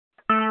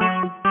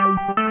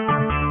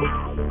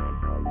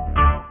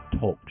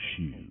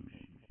Shoes.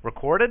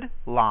 Recorded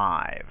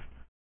live.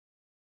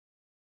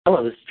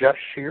 Hello, this is Jeff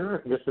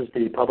Shear. This is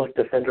the Public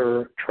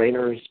Defender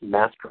Trainers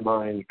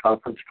Mastermind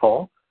conference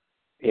call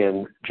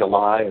in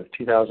July of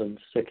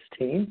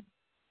 2016.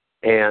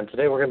 And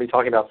today we're going to be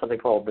talking about something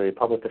called the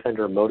Public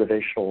Defender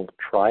Motivational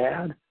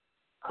Triad.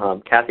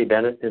 Kathy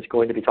Bennett is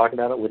going to be talking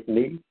about it with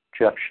me,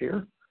 Jeff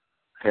Shear.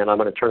 And I'm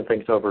going to turn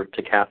things over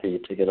to Kathy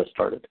to get us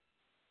started.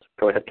 So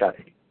go ahead,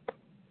 Kathy.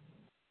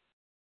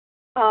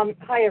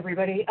 Hi,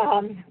 everybody.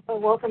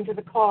 Welcome to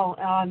the call.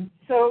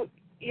 So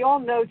you all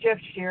know Jeff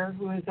Shear,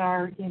 who is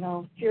our,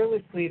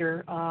 fearless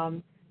leader,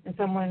 and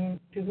someone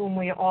to whom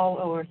we all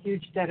owe a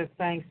huge debt of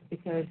thanks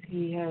because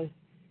he has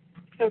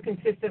so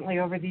consistently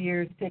over the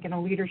years taken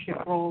a leadership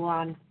role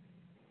on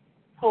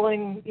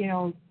pulling,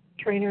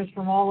 trainers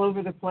from all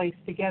over the place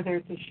together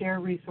to share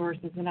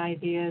resources and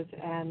ideas,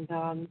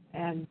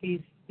 and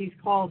these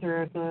calls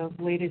are the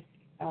latest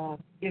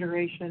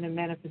iteration and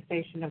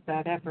manifestation of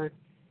that effort.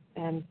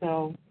 And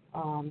so,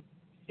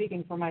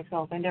 speaking for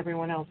myself and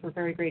everyone else, we're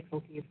very grateful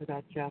to you for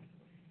that, Jeff.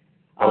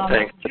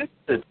 Thanks.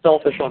 It's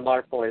selfish on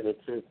my point.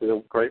 It's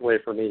a great way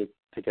for me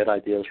to get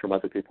ideas from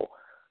other people.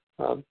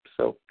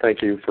 So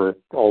thank you for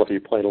all of you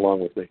playing along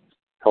with me,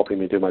 helping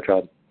me do my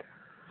job.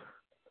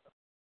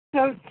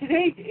 So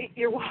today,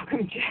 you're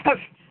welcome, Jeff.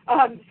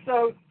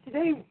 So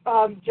today,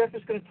 Jeff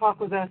is going to talk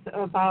with us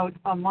about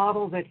a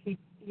model that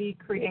he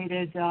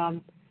created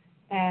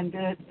and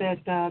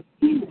that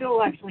he's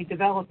still actually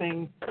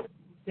developing,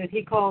 that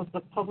he calls the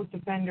Public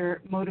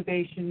Defender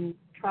Motivation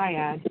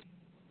Triad.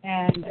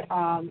 And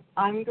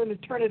I'm going to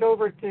turn it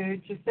over to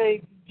just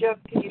say, Jeff,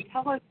 can you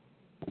tell us,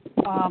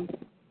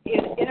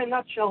 in a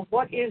nutshell,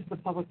 what is the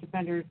Public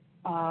Defender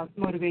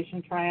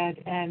Motivation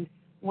Triad and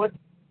what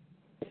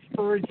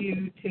spurred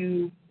you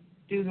to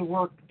do the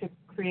work to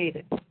create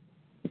it?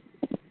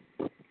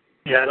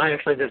 Yeah, and I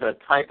actually did a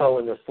typo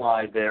in the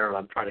slide there, and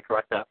I'm trying to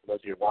correct that for those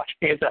of you watching.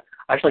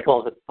 I actually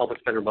call it the Public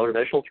Defender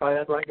Motivational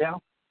Triad right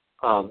now,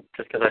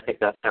 just because I think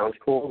that sounds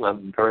cool, and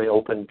I'm very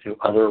open to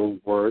other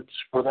words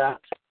for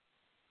that.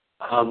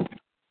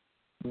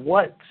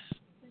 What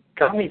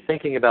got me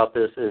thinking about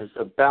this is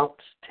about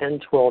 10,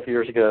 12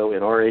 years ago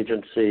in our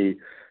agency,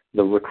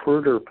 the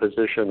recruiter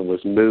position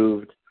was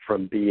moved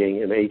from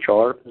being an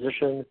HR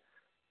position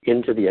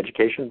into the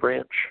education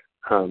branch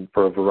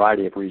for a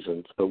variety of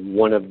reasons, but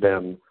one of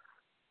them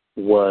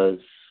was,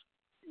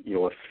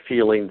 a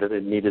feeling that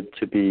it needed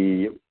to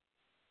be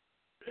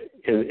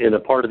in a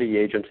part of the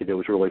agency that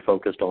was really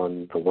focused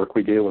on the work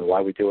we do and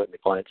why we do it and the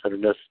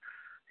client-centeredness,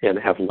 and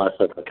have less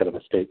of a kind of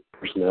a state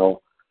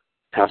personnel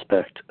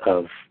aspect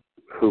of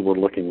who we're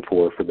looking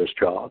for this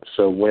job.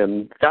 So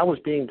when that was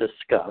being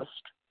discussed,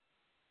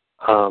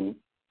 I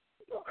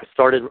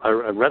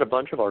read a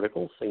bunch of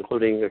articles,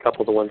 including a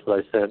couple of the ones that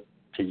I sent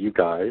to you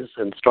guys,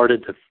 and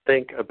started to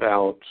think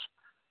about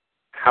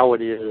how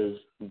it is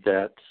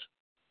that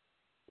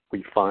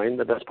we find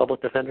the best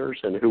public defenders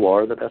and who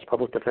are the best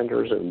public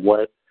defenders and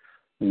what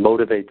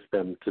motivates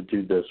them to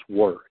do this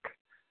work.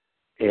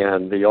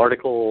 And the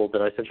article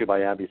that I sent you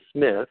by Abby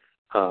Smith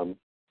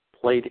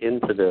played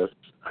into this,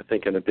 I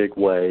think, in a big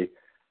way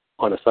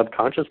on a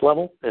subconscious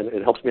level, and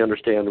it helps me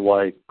understand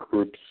why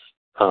groups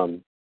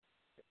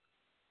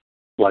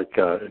like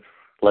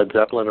Led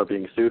Zeppelin are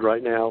being sued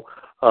right now,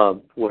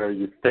 where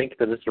you think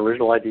that it's an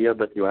original idea,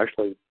 but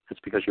it's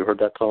because you heard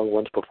that song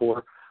once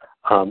before.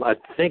 I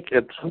think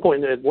at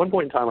one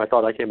point in time, I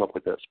thought I came up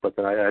with this, but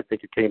then I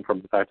think it came from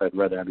the fact I'd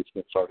read Abby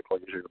Smith's article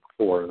years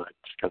before, and I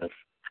just kind of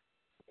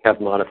have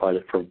modified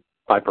it for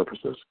my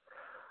purposes.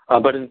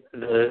 But in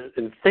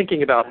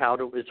thinking about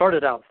it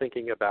started out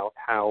thinking about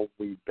how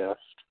we best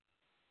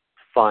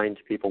find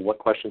people, what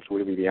questions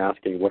would we be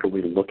asking, what are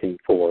we looking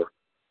for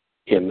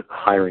in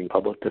hiring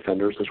public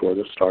defenders is where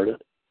this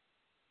started.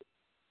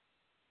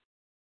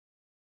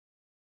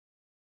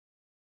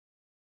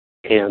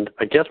 And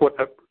I guess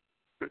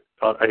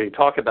I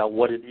talk about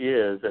what it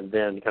is, and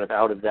then kind of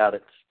out of that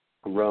it's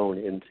grown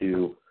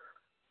into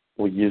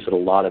we use it a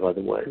lot of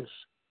other ways.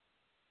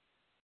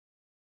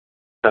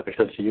 Does that make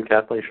sense to you,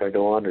 Kathleen? Should I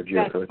go on, or do you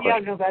have a question? Yeah,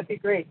 no, that'd be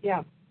great,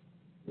 yeah.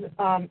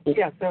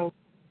 So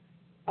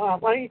why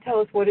don't you tell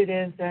us what it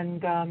is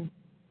and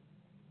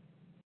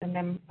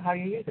then how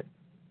you use it?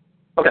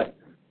 Okay.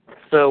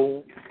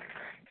 So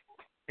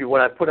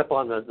what I put up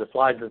on the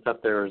slide that's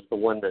up there is the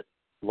one that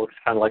looks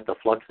kind of like the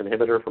flux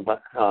inhibitor from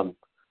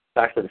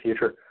Back to the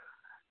Future,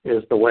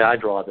 is the way I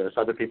draw this.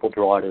 Other people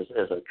draw it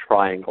as a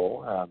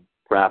triangle.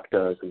 Rapp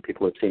does, and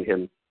people have seen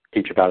him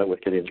teach about it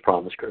with Gideon's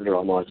Promise.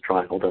 Draw them as a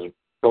triangle. Doesn't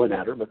really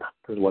matter, but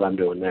this is what I'm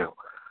doing now.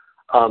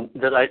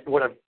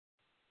 What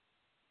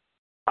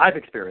I've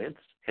experienced,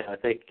 and I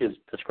think is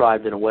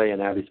described in a way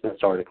in Abby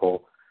Smith's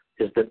article,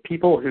 is that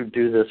people who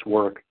do this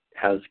work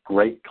as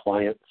great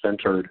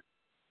client-centered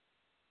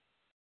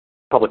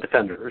public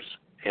defenders,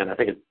 and I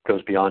think it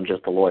goes beyond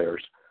just the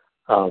lawyers,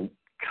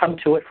 come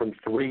to it from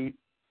three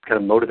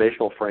kind of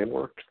motivational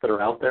frameworks that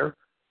are out there.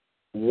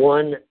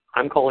 One,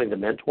 I'm calling the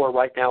mentor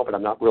right now, but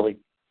I'm not really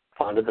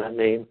fond of that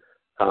name.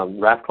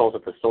 Raff calls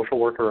it the social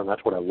worker, and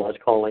that's what I was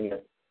calling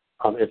it.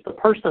 It's the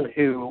person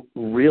who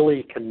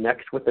really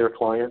connects with their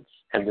clients,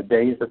 and the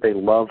days that they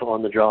love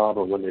on the job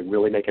or when they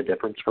really make a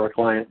difference for a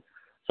client.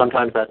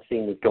 Sometimes that's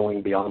seen as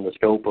going beyond the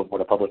scope of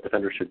what a public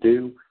defender should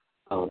do.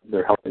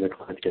 They're helping their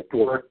clients get to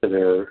work.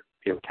 They're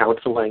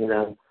counseling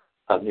them.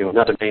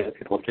 Another name that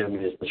people have given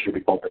me is this should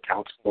be called the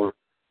counselor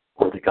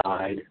or the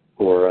guide,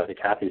 or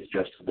Kathy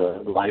suggested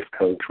the life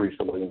coach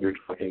recently when we were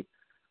talking.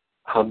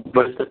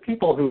 But it's the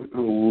people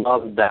who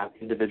love that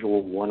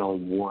individual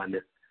one-on-one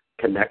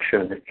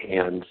connection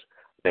and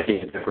making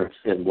a difference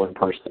in one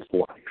person's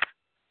life.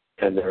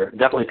 And there are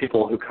definitely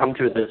people who come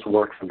to this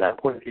work from that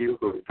point of view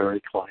who are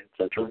very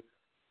client-centered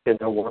in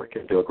their work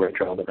and do a great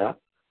job of that.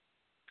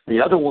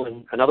 Another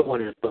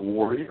one is the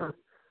warrior.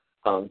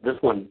 This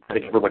one, I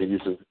think everybody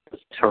uses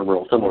this term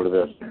real similar to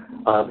this.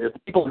 It's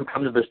people who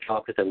come to this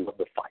job because they love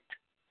to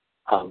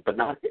fight, but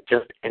not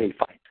just any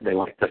fight. They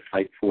like to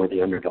fight for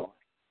the underdog.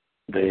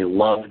 They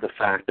love the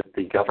fact that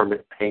the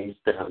government pays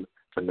them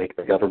to make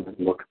the government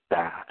look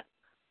bad.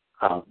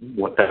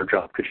 What better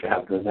job could you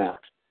have than that?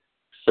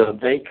 So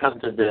they come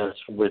to this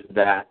with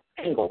that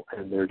angle,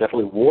 and there are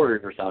definitely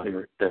warriors out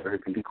here that are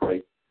going to be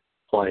great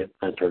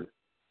client-centered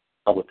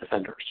public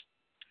defenders.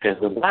 And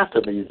the last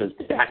of these is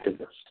the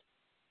activist.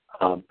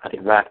 I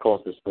think Rat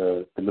calls this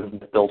the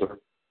movement builder.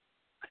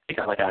 I think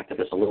I like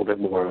activists a little bit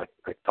more.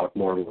 I can talk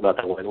more about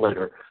that one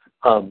later.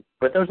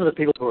 But those are the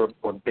people who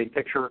are big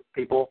picture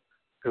people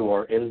who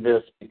are in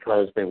this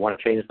because they want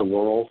to change the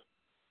world,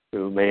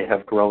 who may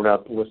have grown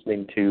up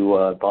listening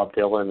to Bob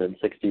Dylan and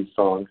 60s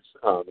songs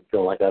and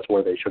feel like that's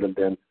where they should have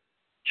been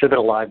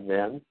alive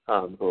then,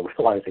 or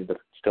realizing that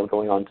it's still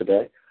going on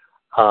today.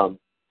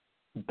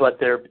 But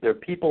they're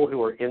people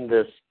who are in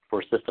this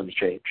for systems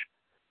change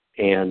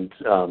and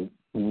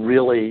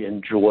really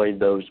enjoy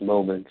those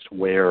moments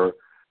where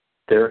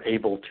they're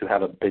able to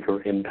have a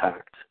bigger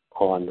impact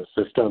on the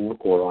system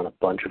or on a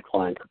bunch of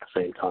clients at the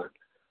same time.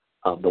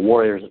 The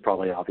warriors is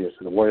probably obvious,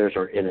 and the warriors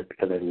are in it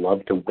because they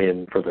love to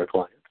win for their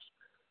clients.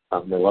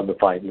 They love the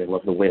fight and they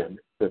love the win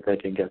that they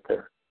can get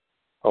there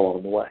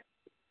along the way.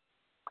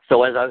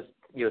 So as I was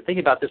thinking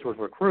about this with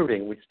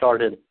recruiting, we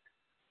started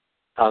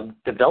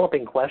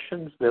developing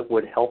questions that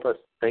would help us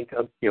think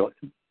of,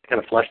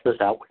 kind of flesh this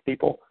out with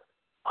people.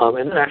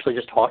 And then actually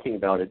just talking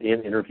about it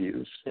in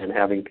interviews and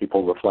having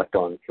people reflect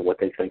on what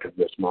they think of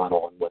this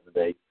model and whether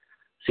they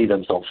see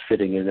themselves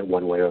fitting in it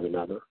one way or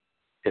another,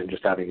 and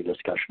just having a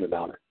discussion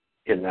about it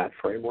in that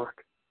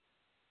framework.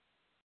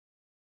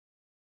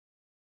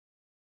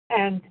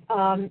 And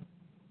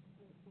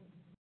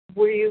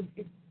were you,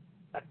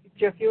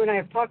 Jeff, you and I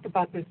have talked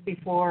about this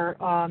before.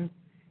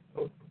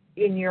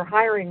 In your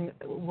hiring,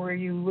 were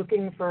you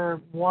looking for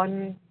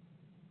one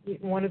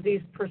of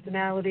these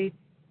personality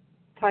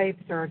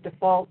types or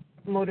default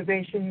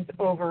motivations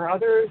over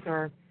others,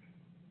 or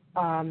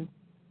how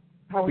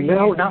were you?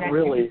 No, not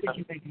really.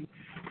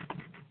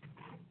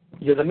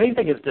 The main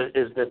thing is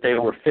that they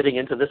were fitting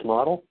into this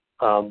model.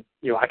 I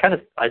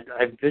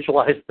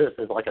visualize this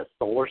as like a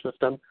solar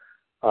system,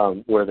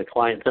 where the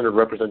client-centered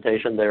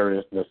representation there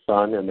is the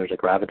sun and there's a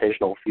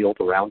gravitational field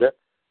around it.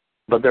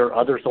 But there are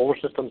other solar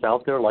systems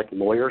out there like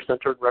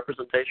lawyer-centered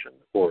representation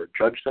or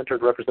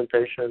judge-centered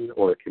representation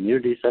or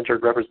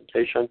community-centered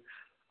representation.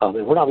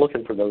 And we're not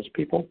looking for those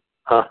people.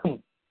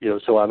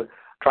 So I'm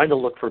trying to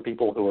look for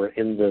people who are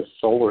in this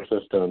solar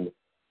system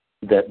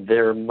that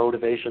their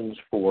motivations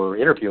for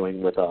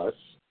interviewing with us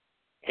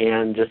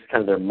and just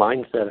kind of their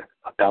mindset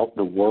about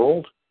the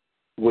world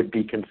would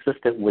be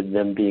consistent with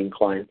them being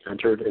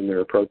client-centered in their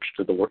approach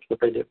to the work that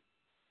they do.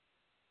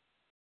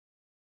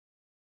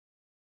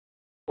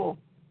 Cool.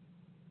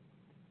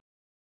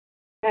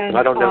 And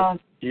I don't know,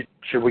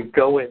 should we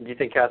go in, do you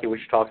think, Kathy, we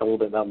should talk a little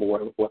bit about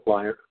more what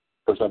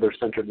those other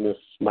centeredness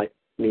might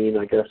mean,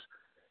 I guess?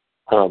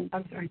 I'm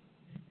sorry.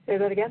 Say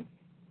that again?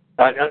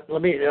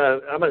 Let me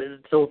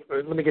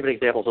give an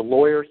example. So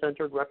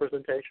lawyer-centered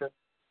representation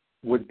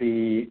would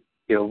be,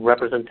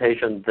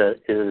 representation that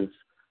is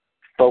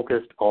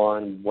focused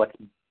on what's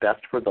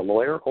best for the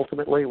lawyer.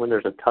 Ultimately, when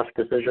there's a tough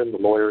decision, the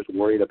lawyer is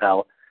worried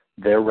about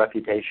their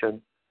reputation.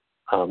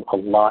 A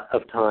lot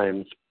of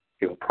times,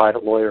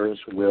 private lawyers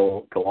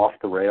will go off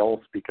the rails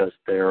because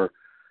they're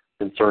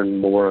concerned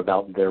more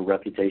about their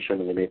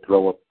reputation, and they may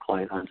throw a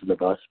client onto the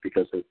bus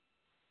because of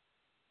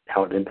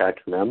how it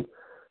impacts them.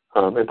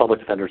 And public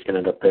defenders can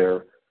end up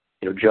there.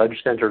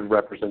 Judge-centered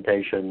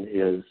representation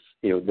is,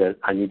 that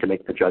I need to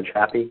make the judge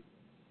happy,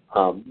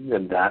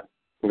 and that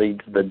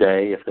leads the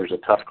day. If there's a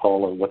tough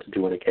call on what to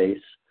do in a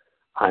case,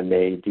 I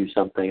may do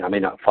something. I may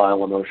not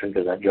file a motion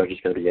because that judge is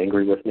going to be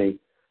angry with me,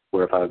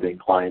 where if I was being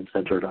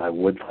client-centered, I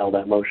would file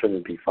that motion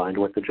and be fine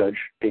with the judge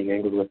being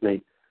angry with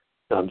me.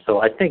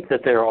 So I think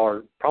that there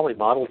are probably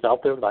models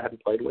out there that I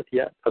haven't played with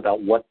yet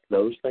about what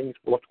those things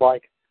look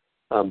like.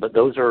 But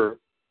those are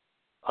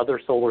other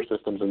solar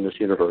systems in this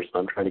universe.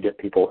 I'm trying to get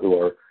people who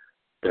are,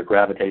 their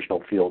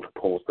gravitational field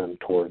pulls them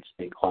towards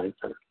being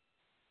client-centered.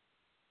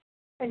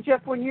 And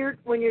Jeff, when you're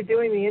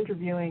doing the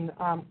interviewing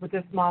with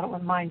this model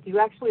in mind, do you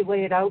actually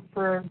lay it out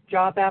for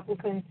job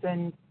applicants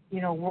and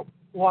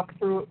walk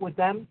through it with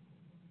them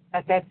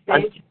at that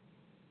stage?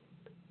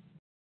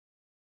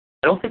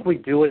 I don't think we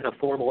do it in a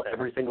formal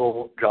every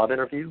single job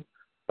interview,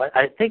 but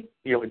I think,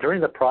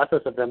 during the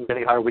process of them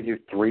getting hired, we do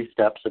 3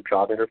 steps of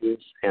job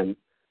interviews, and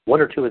 1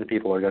 or 2 of the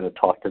people are going to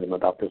talk to them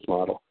about this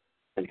model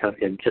and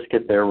and just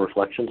get their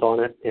reflections on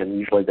it, and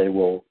usually they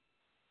will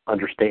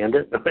understand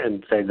it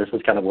and say, this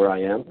is kind of where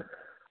I am.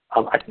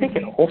 I think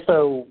it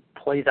also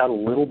plays out a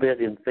little bit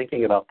in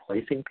thinking about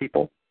placing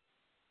people,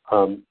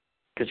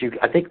 because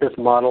I think this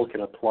model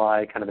can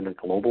apply kind of in a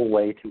global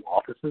way to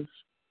offices.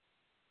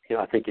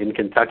 I think in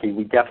Kentucky,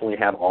 we definitely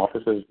have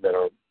offices that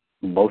are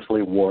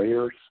mostly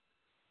warriors,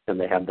 and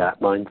they have that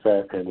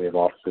mindset, and we have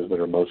offices that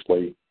are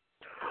mostly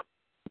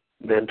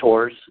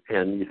mentors.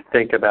 And you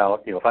think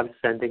about, if I'm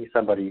sending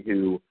somebody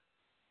who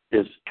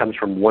comes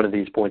from one of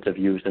these points of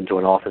views into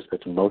an office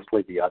that's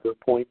mostly the other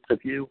points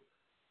of view,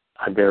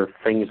 there are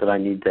things that I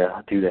need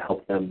to do to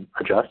help them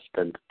adjust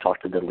and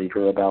talk to the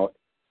leader about.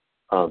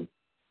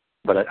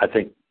 But I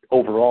think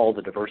overall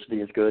the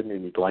diversity is good,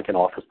 and you'd like an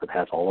office that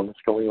has all of this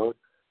going on,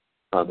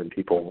 and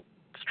people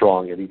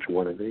strong at each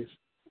one of these.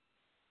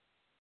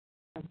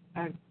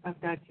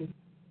 I've got you.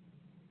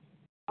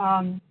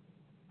 I'm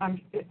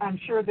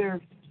sure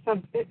there's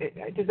some.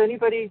 Does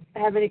anybody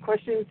have any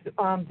questions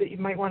that you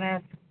might want to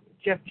ask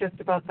Jeff just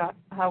about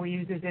how he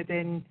uses it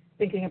in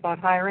thinking about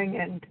hiring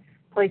and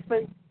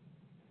placement?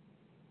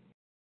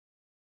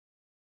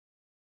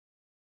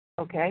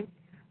 Okay.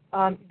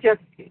 Jeff,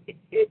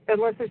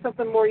 unless there's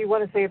something more you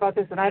want to say about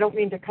this, and I don't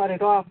mean to cut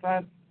it off,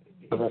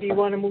 do you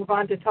want to move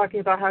on to talking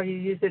about how you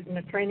use it in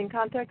a training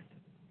context?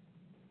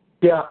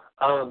 Yeah.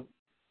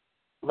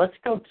 Let's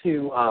go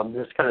to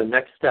this kind of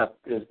next step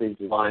is these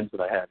lines that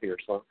I have here.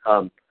 So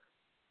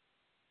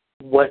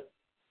what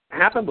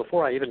happened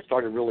before I even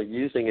started really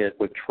using it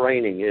with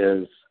training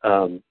is,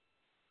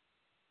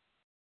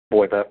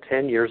 about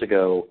 10 years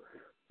ago,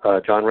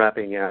 John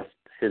Rapping asked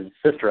his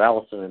sister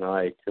Allison and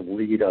I to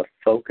lead a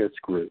focus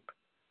group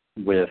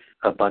with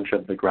a bunch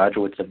of the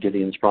graduates of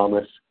Gideon's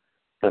Promise,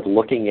 kind of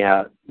looking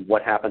at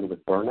what happened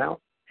with burnout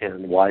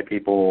and why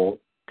people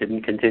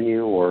didn't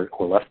continue or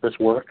left this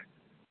work.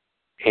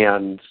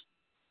 And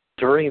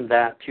during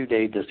that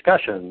 2-day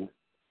discussion,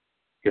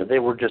 they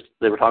were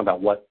talking about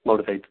what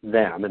motivates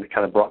them, and it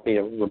kind of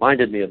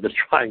reminded me of this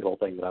triangle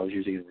thing that I was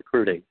using in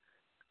recruiting.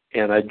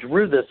 And I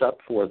drew this up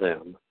for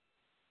them.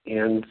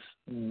 And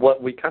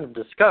what we kind of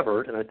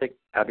discovered, and I think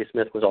Abby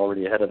Smith was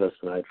already ahead of us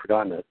and I had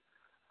forgotten it,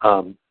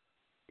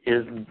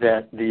 is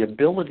that the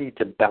ability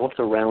to bounce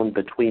around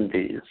between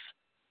these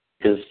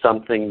is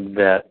something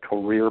that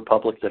career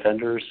public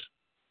defenders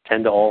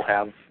tend to all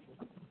have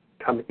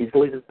come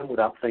easily to them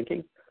without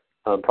thinking.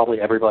 Probably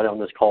everybody on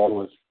this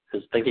call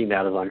is thinking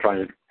that as I'm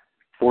trying to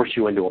force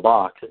you into a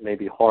box. It may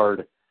be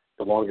hard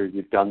the longer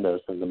you've done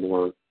this and the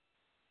more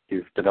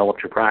you've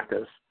developed your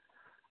practice.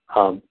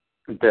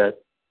 That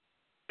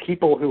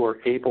people who are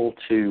able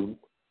to,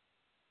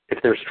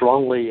 if they're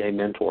strongly a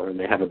mentor and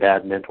they have a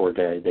bad mentor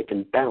day, they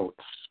can bounce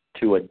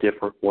to a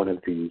different one of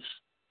these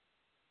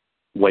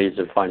ways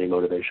of finding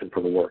motivation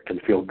for the work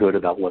and feel good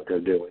about what they're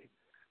doing.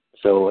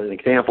 So an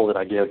example that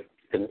I give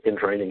in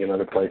training in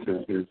other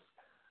places is,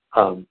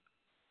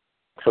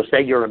 so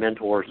say you're a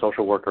mentor,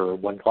 social worker,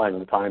 one client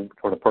at a time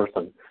sort of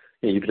person,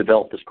 and you've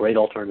developed this great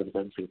alternative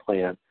sentencing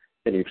plan,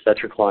 and you've set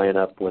your client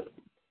up with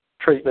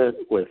treatment,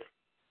 with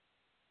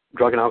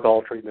drug and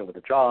alcohol treatment, with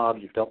a job,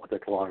 you've dealt with their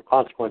collateral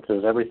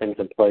consequences, everything's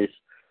in place.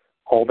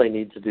 All they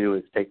need to do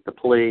is take the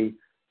plea,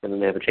 and then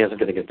they have a chance of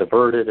getting it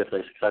diverted if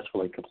they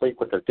successfully complete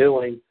what they're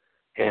doing.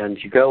 And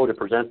you go to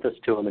present this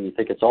to them, and you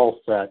think it's all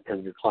set,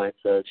 and your client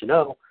says,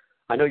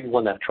 I know you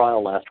won that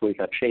trial last week.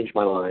 I've changed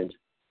my mind.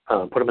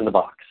 Put them in the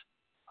box.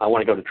 I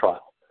want to go to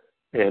trial.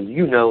 And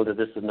you know that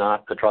this is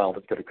not a trial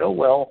that's going to go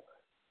well.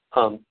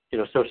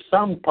 So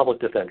some public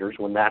defenders,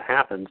 when that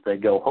happens, they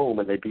go home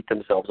and they beat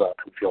themselves up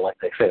and feel like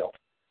they failed.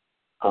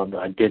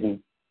 I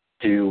didn't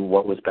do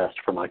what was best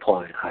for my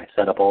client. I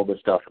set up all this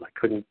stuff, and I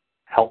couldn't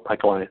help my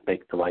client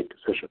make the right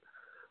decision.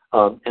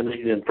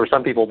 And for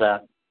some people,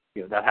 that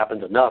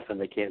happens enough, and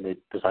they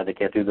decide they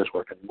can't do this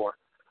work anymore,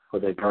 or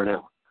they burn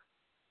out.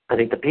 I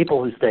think the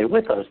people who stay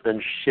with us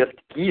then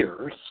shift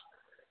gears,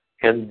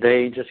 and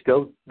they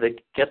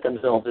get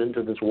themselves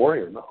into this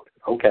warrior mode.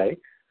 Okay,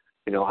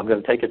 I'm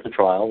going to take it to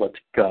trial. Let's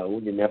go.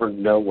 You never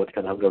know what's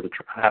going to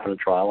happen at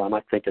trial. I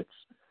might think it's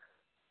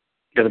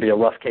going to be a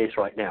rough case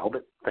right now,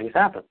 but things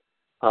happen.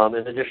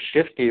 And they just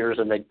shift gears,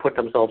 and they put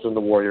themselves in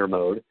the warrior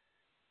mode,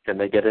 and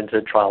they get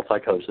into trial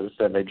psychosis,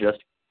 and they just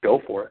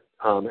go for it.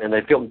 And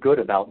they feel good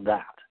about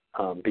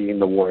that, being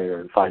the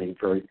warrior and fighting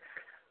for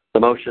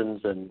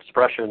emotions and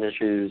suppression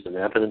issues and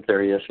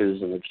evidentiary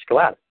issues, and they just go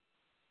at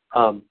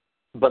it.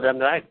 But then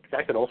that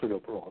could also go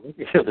wrong.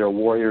 There are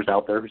warriors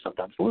out there who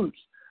sometimes lose.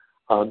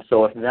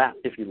 So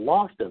if you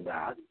lost in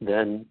that,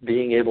 then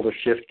being able to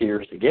shift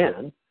gears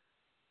again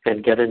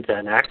and get into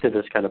an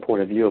activist kind of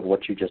point of view of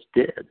what you just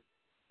did.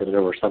 That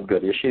there were some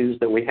good issues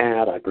that we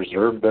had. I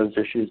preserved those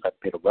issues. I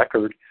made a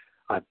record.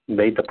 I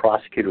made the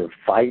prosecutor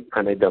fight.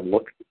 I made them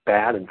look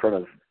bad in front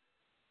of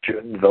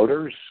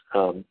voters.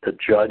 The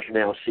judge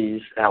now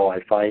sees how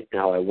I fight and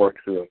how I work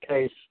through a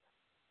case.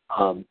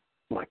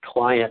 my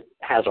client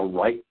has a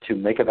right to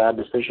make a bad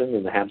decision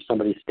and to have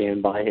somebody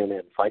stand by him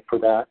and fight for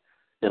that,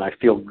 and I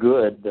feel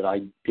good that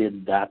I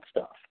did that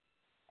stuff.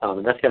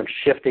 And that's kind of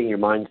shifting your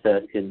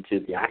mindset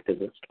into the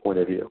activist point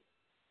of view.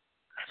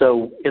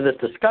 So in this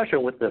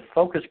discussion with the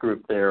focus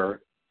group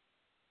there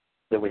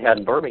that we had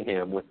in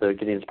Birmingham with the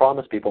Gideon's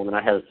Promise people, and then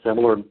I had a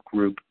similar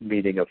group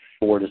meeting of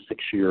 4 to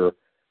 6 year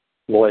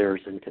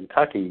lawyers in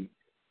Kentucky,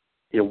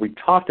 we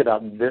talked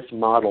about this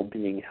model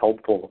being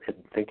helpful in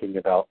thinking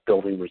about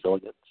building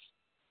resilience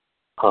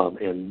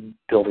and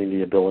building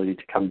the ability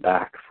to come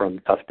back from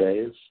tough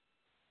days.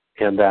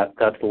 And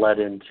that's led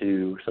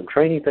into some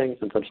training things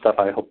and some stuff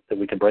I hope that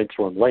we can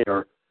brainstorm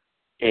later,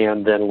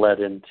 and then led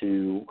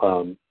into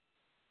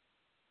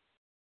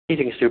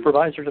teaching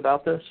supervisors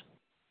about this.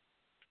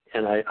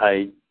 And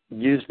I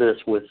use this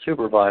with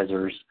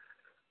supervisors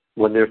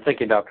when they're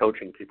thinking about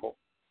coaching people,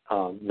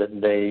 that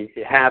they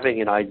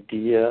having an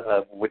idea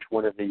of which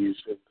one of these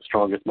is the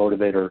strongest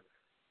motivator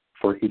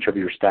for each of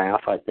your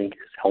staff, I think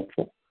is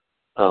helpful.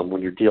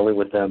 When you're dealing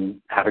with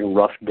them having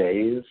rough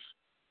days,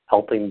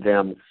 helping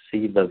them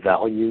see the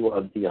value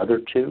of the other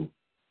two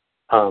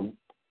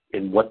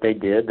in what they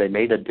did. They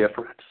made a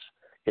difference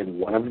in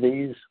one of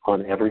these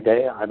on every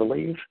day, I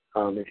believe,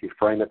 if you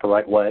frame it the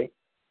right way.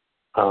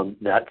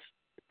 That's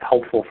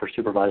helpful for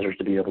supervisors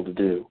to be able to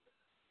do.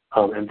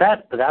 And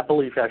that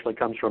belief actually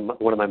comes from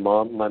one of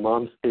my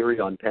mom's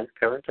theory on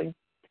parenting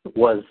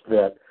was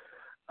that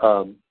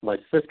my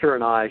sister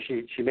and I,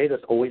 she made us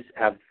always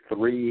have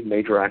 3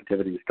 major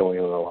activities going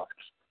on in our lives.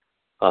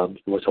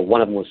 So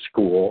one of them was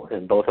school,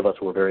 and both of us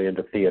were very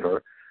into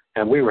theater,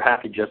 and we were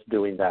happy just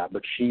doing that.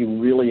 But she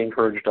really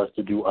encouraged us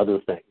to do other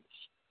things.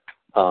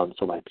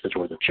 So my sister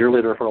was a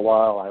cheerleader for a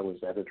while. I was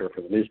editor for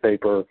the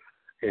newspaper,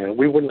 and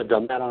we wouldn't have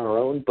done that on our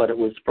own. But it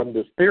was from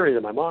this theory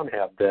that my mom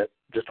had that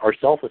just our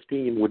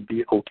self-esteem would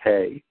be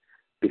okay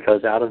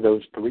because out of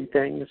those 3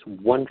 things,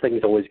 one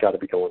thing's always got to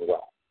be going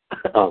well.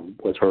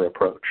 Was her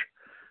approach,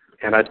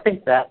 and I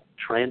think that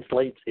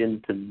translates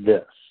into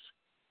this.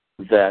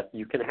 That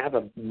you can have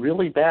a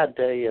really bad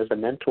day as a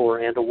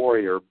mentor and a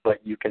warrior,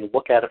 but you can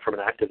look at it from an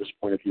activist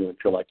point of view and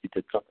feel like you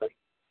did something.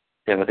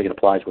 And I think it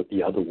applies with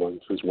the other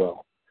ones as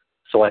well.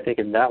 So I think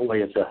in that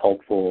way it's a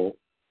helpful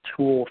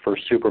tool for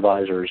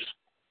supervisors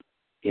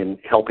in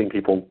helping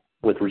people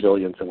with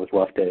resilience and with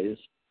rough days.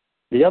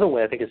 The other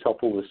way I think it's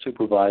helpful with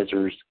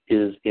supervisors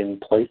is in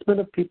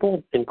placement of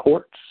people in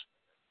courts.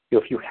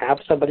 If you have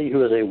somebody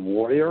who is a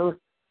warrior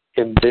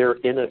and they're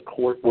in a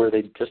court where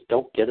they just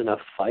don't get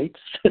enough fights,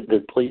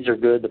 the pleas are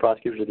good, the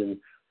prosecutors have been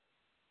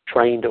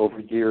trained over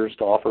years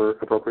to offer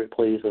appropriate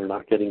pleas and they're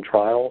not getting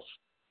trials.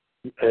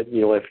 And,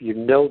 if you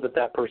know that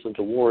that person's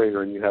a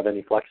warrior and you have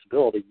any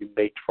flexibility, you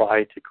may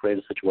try to create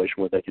a situation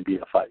where they can be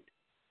in a fight.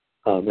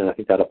 And I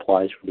think that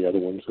applies for the other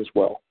ones as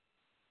well.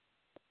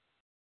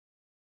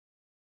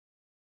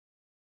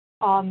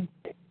 One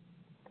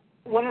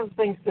of the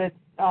things that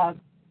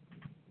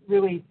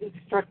really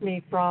struck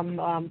me from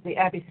the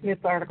Abby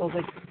Smith article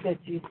that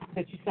you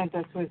sent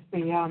us was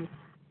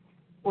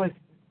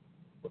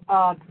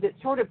that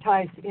sort of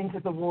ties into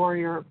the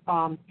warrior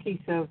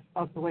piece of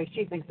the way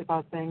she thinks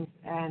about things,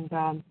 and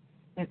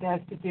it has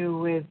to do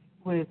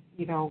with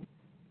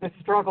the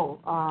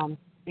struggle,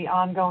 the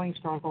ongoing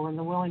struggle, and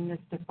the willingness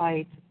to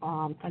fight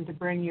and to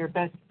bring your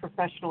best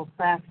professional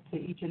craft to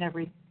each and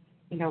every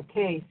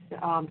case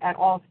at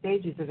all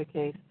stages of the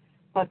case,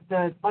 but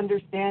the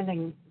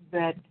understanding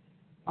that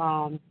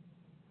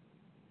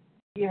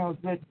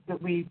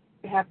that we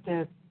have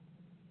to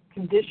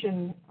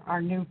condition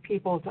our new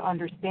people to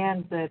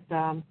understand that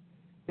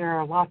there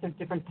are lots of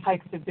different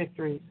types of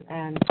victories,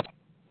 and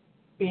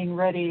being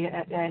ready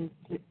and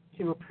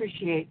to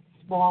appreciate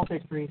small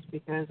victories,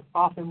 because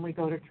often we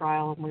go to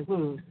trial and we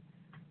lose.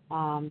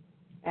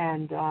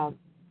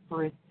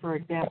 For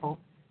example,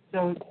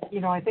 so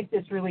I think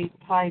this really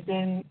ties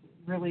in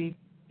really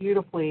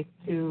beautifully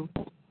to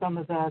some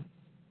of the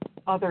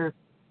other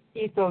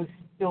ethos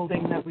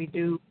building that we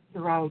do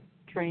throughout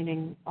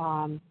training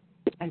and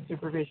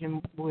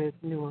supervision with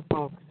newer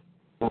folks.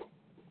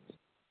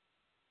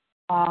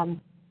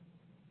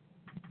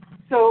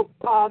 So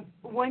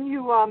when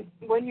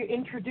you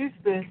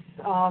introduced this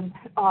and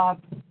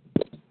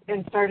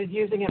started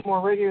using it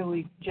more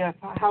regularly, Jeff,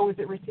 how was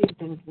it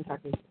received in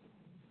Kentucky?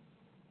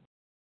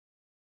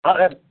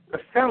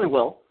 Fairly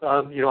well.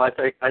 I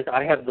think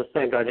I have the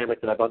same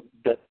dynamic that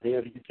many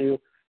of you do.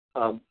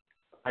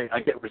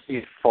 I get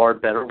received far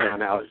better when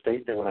I'm out of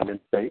state than when I'm in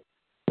state.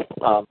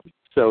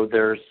 So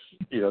there's,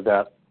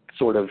 that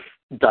sort of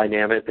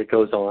dynamic that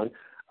goes on.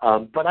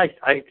 But I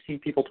see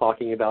people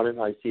talking about it.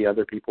 I see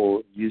other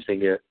people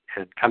using it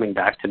and coming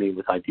back to me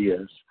with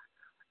ideas.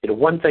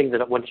 One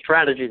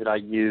strategy that I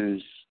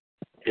use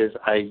is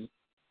I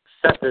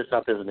set this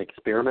up as an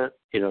experiment,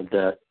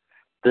 that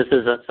this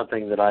isn't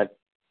something that I've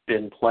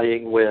been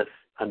playing with.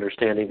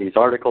 Understanding these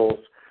articles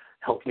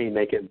helped me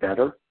make it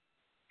better.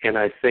 And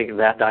I think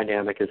that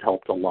dynamic has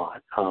helped a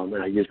lot.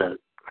 And I use that a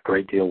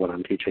great deal when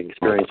I'm teaching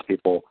experienced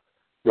people,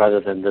 rather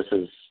than this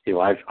is,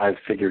 I've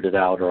figured it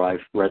out, or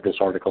I've read this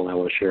article and I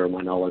want to share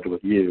my knowledge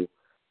with you.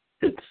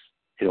 it's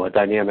a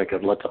dynamic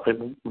of does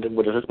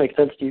this make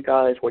sense to you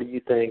guys? What do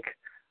you think?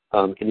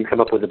 Can you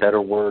come up with a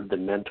better word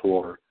than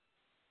mentor?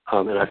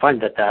 And I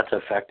find that that's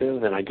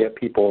effective, and I get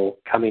people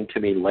coming to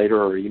me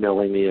later or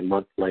emailing me a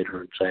month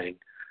later and saying,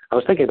 I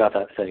was thinking about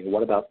that thing.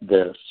 What about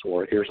this?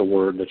 Or here's a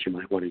word that you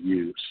might want to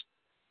use.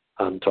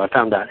 So I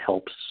found that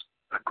helps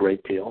a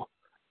great deal.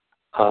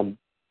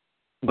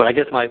 But I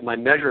guess my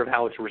measure of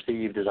how it's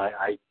received is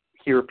I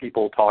hear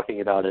people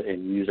talking about it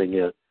and using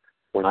it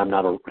when I'm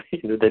not,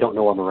 they don't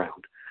know I'm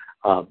around.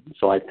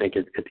 So I think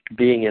it's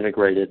being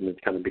integrated and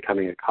it's kind of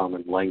becoming a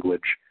common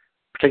language,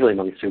 particularly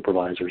among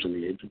supervisors in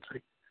the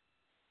agency.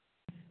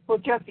 Well,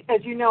 Jeff,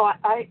 as you know,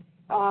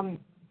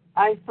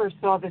 I first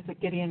saw this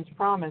at Gideon's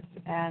Promise,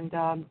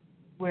 and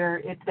where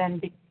it then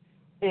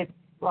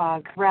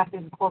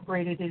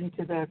incorporated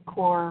into the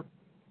core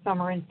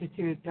Summer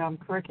Institute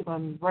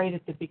curriculum right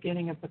at the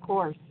beginning of the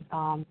course,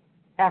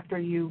 after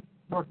you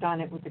worked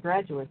on it with the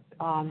graduates.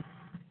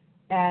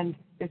 And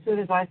as soon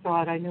as I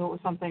saw it, I knew it was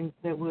something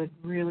that would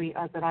really,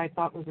 that I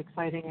thought was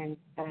exciting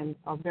and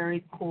a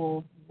very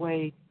cool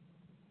way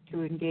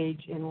to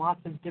engage in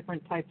lots of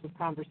different types of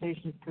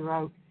conversations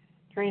throughout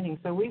training.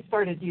 So we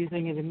started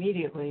using it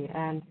immediately,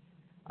 and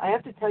I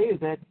have to tell you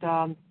that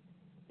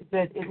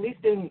that at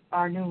least in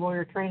our new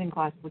lawyer training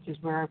class, which is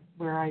where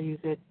I use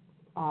it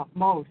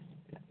most,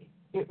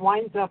 it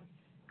winds up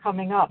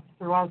coming up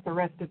throughout the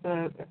rest of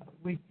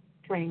we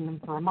train them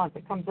for a month.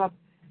 It comes up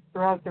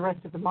throughout the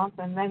rest of the month,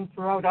 and then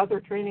throughout other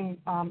training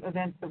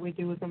events that we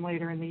do with them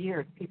later in the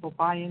year. People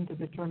buy into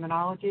the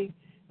terminology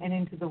and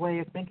into the way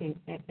of thinking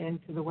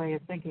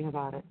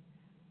about it.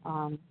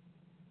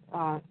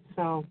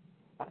 So,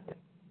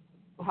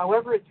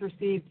 however it's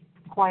received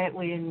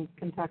quietly in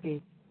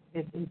Kentucky,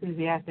 it's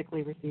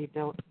enthusiastically received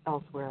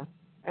elsewhere.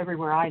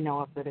 Everywhere I know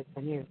of that it's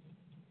been used.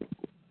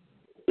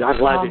 Yeah, I'm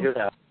glad to hear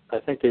that. I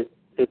think it's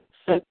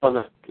simple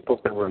enough people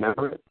can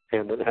remember it,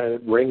 and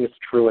it rings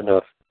true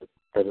enough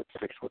that it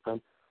sticks with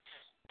them.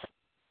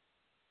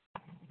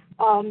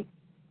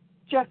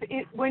 Jeff,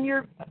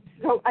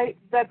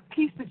 that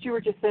piece that you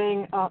were just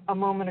saying a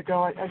moment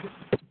ago, I just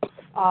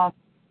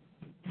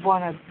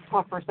want to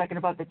talk for a second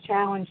about the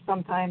challenge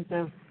sometimes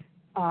of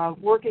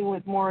working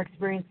with more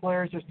experienced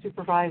lawyers or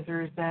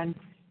supervisors. And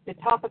a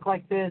topic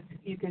like this,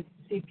 you could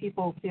see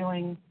people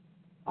feeling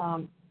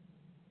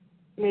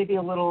maybe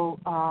a little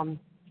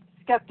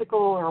skeptical,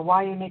 or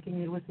why are you making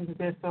me listen to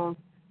this? So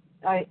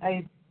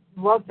I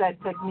love that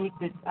technique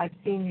that I've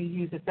seen you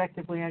use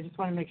effectively. I just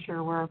want to make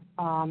sure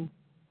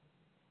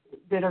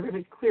that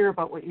everybody's clear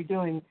about what you're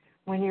doing.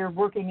 When you're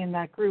working in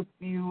that group,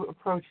 you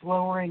approach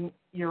lowering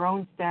your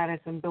own status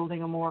and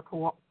building a more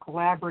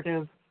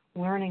collaborative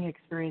learning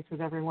experience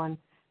with everyone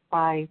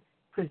by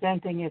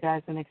presenting it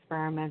as an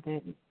experiment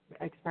and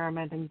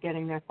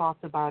getting their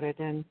thoughts about it.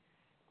 And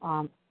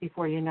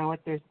before you know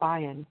it, there's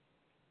buy-in.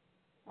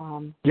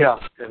 Yeah,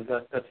 and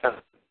that's kind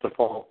of the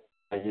default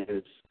I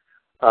use.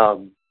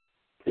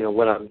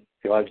 When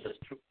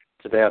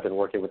today I've been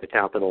working with the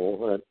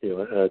capital,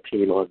 a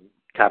team on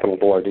capital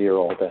voir dire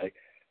all day.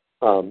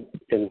 And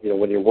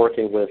when you're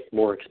working with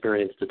more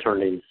experienced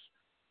attorneys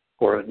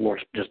or more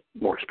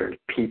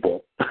experienced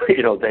people,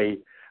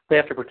 they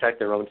have to protect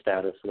their own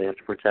status, and they have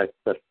to protect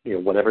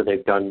whatever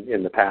they've done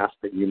in the past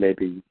that you may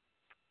be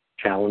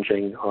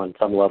challenging on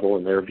some level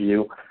in their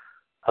view.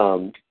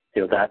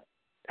 That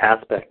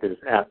aspect is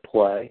at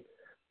play,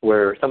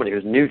 where somebody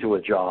who's new to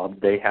a job,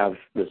 they have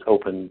this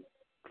open,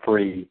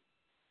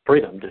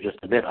 freedom to just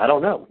admit, I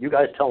don't know, you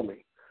guys tell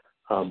me.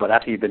 But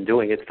after you've been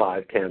doing it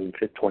 5, 10,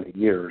 20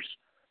 years,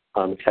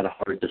 it's kind of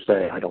hard to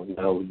say, I don't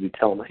know, you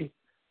tell me.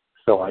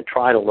 So I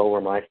try to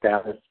lower my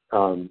status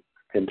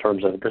in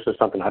terms of, this is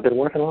something I've been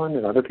working on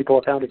and other people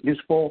have found it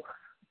useful,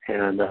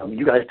 and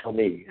you guys tell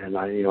me. And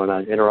I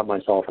interrupt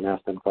myself and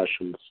ask them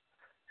questions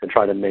and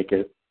try to make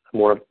it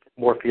more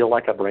feel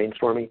like a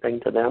brainstorming thing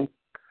to them.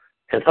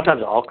 And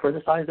sometimes I'll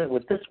criticize it.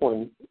 With this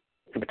one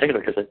in particular,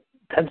 because it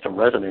tends to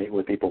resonate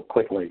with people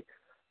quickly,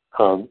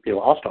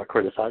 I'll start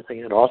criticizing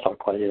it, or I'll start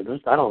questioning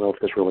this. I don't know if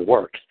this really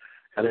works.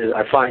 And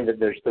I find that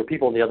there are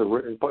people in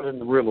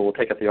the room who will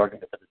take up the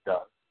argument that it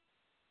does.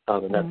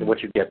 And that's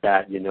once you get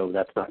that,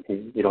 that's not,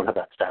 you don't have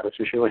that status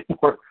issue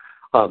anymore.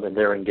 And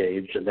they're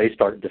engaged, and they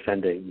start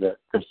defending that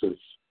this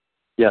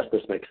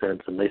makes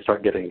sense, and they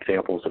start giving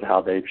examples of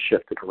how they've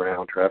shifted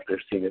around or after they've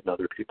seen it in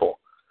other people.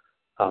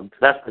 So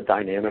that's the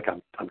dynamic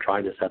I'm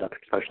trying to set up,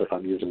 especially if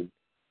I'm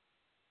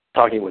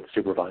talking with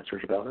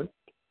supervisors about it.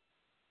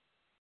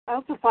 I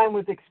also find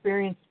with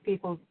experienced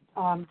people,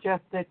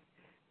 Jeff, that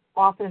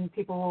often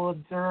people will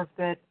observe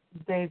that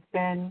they'd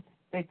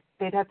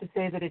have to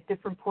say that at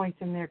different points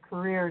in their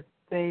career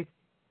they've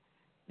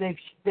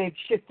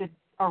shifted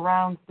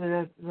around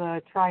the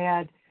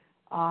triad,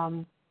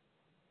 not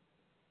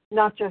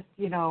just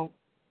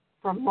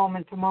from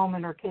moment to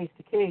moment or case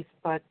to case,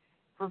 but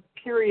for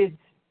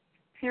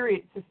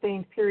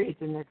sustained periods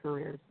in their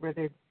careers where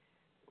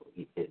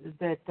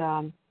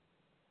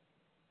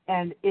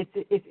and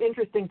it's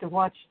interesting to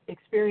watch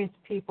experienced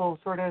people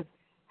sort of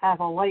have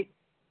a light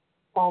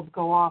bulb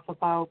go off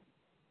about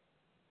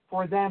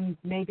for them,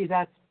 maybe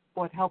that's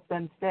what helped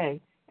them stay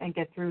and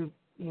get through,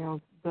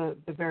 the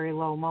very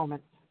low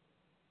moments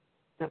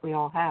that we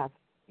all have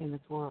in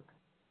this work.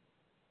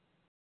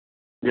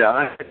 Yeah,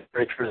 I think it's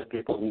very true that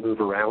people move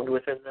around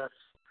within this,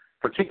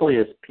 particularly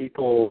as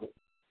people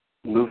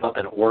move up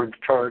an org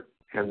chart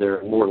and they're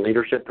in more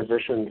leadership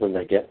positions and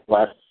they get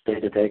less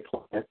day-to-day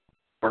client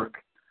work.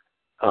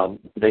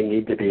 They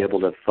need to be able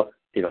to,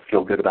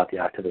 feel good about the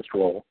activist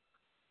role.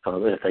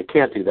 And if they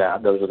can't do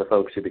that, those are the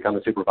folks who become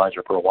a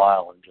supervisor for a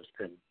while and just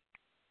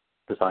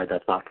decide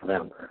that's not for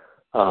them,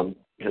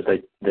 because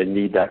they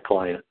need that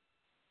client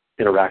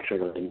interaction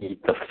or they need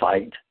the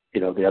fight.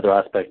 The other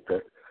aspect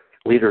that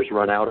leaders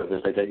run out of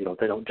is they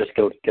don't just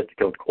get to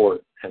go to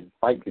court and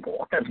fight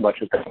people as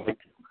much as they like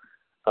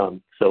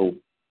to. So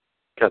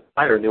the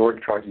higher in the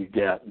org chart you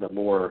get, the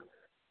more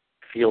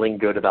feeling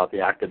good about the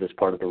activist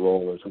part of the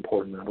role is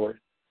important that way.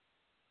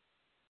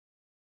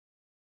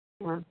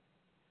 Sure.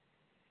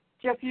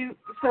 Jeff,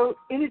 so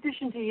in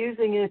addition to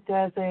using it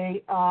as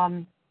a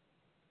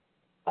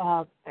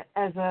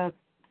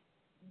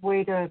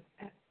way to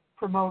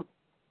promote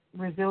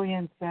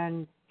resilience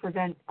and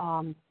prevent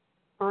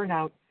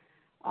burnout,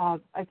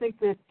 I think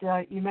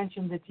that you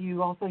mentioned that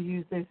you also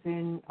use this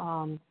in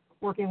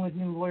working with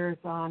new lawyers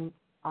on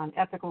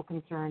ethical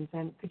concerns.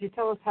 And could you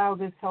tell us how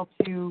this helps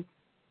you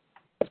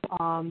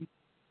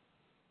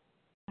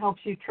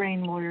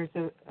train lawyers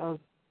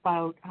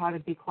about how to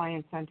be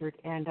client-centered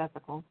and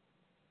ethical?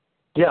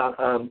 Yeah,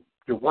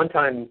 one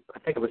time, I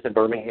think it was in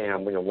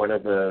Birmingham, I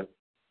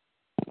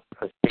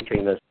was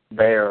teaching this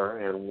there,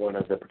 and one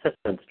of the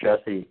participants,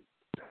 Jesse,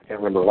 I can't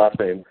remember her last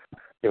name,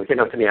 came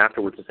up to me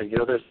afterwards and said,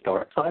 there's a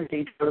dark side to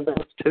each one of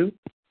those too.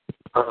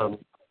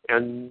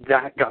 And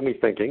that got me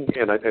thinking,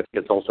 and I think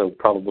it's also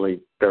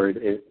probably buried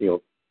in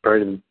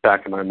the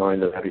back of my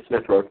mind that Abby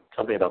Smith wrote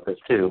something about this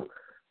too,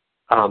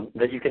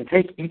 that you can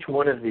take each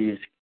one of these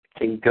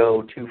can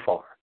go too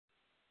far.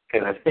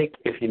 And I think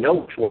if you know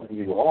which one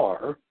you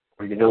are,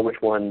 or you know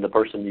which one the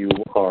person you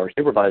are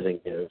supervising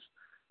is,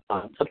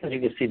 sometimes you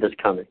can see this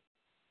coming.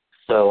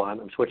 So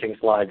I'm switching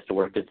slides to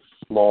where it gets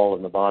small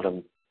in the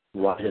bottom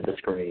right of the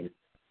screen.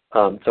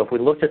 So if we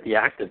looked at the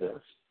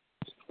activist,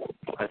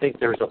 I think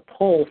there's a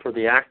pull for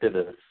the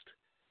activist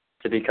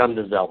to become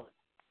the zealot,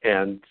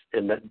 and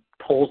that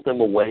pulls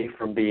them away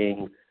from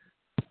being,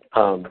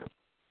 kind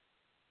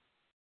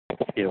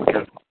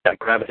of that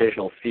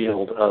gravitational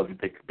field of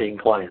being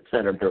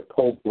client-centered. They're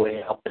pulled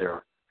way out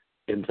there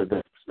into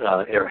this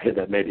area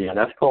that may be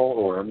unethical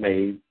or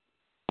may,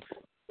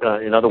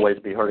 in other ways,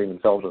 be hurting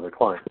themselves or their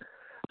client.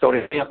 So an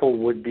example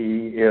would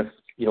be if,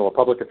 a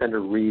public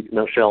defender reads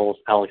Michelle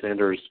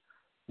Alexander's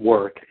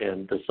work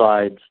and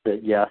decides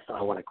that, yes,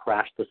 I want to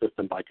crash the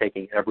system by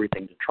taking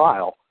everything to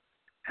trial,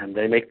 and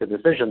they make the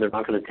decision they're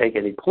not going to take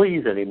any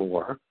pleas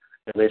anymore,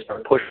 and they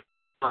start pushing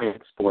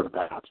clients toward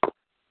that.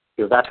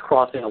 That's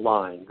crossing a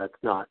line that's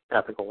not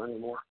ethical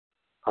anymore,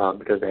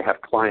 because they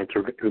have clients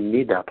who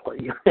need that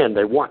plea, and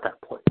they want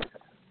that plea.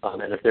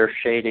 And if they're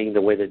shading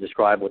the way they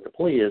describe what the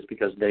plea is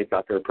because they've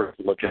got their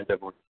personal agenda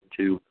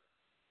to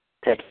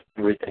take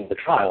everything to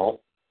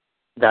trial,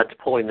 that's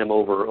pulling them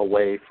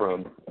away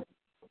from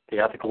the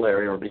ethical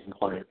area or being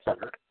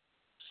client-centered.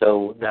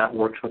 So that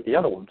works with the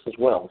other ones as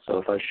well. So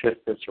if I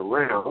shift this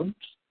around,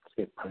 let's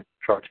see if my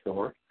chart's going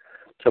to work.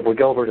 So if we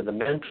go over to the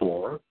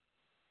mentor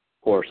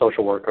or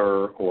social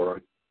worker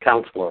or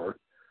counselor,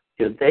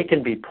 they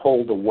can be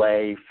pulled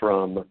away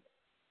from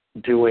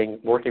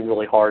working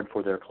really hard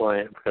for their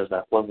client because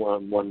that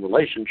one-on-one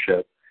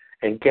relationship,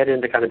 and get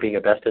into kind of being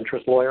a best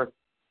interest lawyer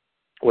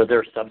where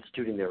they're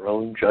substituting their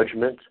own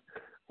judgment,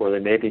 or they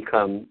may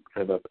become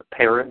kind of a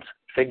parent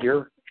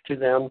figure to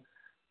them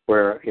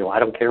where, I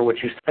don't care what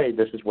you say,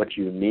 this is what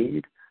you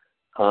need.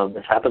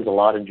 This happens a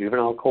lot in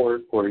juvenile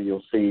court where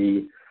you'll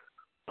see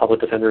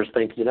public defenders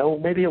think,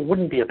 maybe it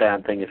wouldn't be a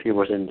bad thing if he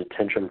was in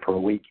detention for a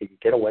week. He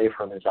could get away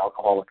from his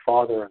alcoholic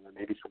father and then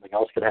maybe something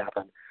else could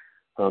happen,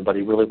 but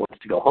he really wants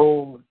to go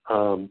home.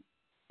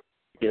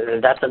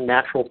 And that's a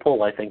natural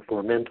pull, I think,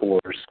 for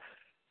mentors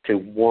to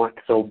want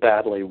so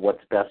badly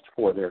what's best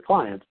for their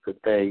clients that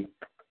they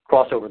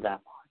cross over that line.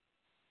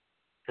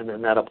 And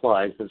then that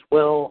applies as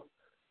well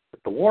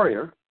with the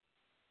warrior.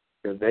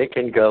 They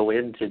can go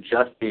into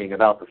just being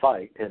about the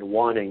fight and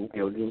wanting,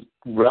 just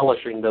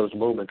relishing those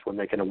moments when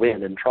they can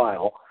win in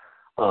trial.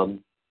 So,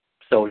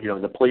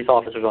 the police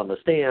officer's on the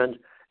stand,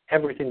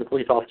 everything the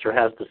police officer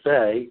has to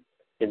say,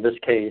 in this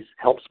case,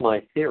 helps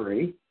my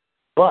theory,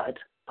 but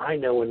I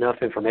know enough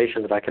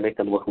information that I can make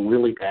them look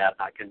really bad.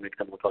 I can make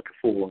them look like a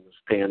fool on the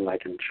stand, and I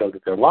can show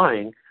that they're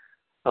lying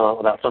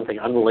about something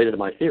unrelated to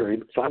my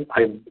theory. So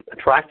I'm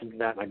attracted to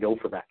that, and I go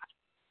for that.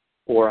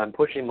 Or I'm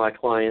pushing my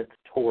client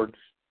towards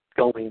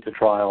going to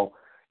trial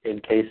in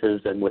cases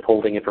and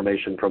withholding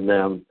information from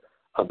them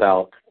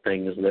about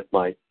things that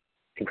might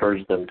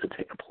encourage them to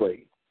take a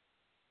plea.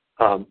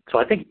 So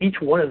I think each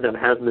one of them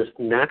has this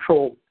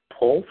natural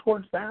pull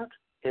towards that.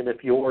 And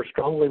if you're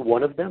strongly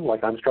one of them,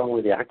 like I'm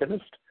strongly the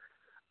activist,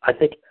 I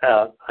think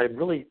it's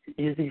really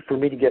easy for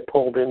me to get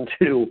pulled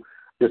into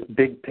this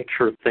big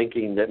picture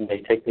thinking that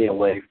may take me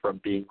away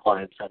from being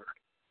client-centered.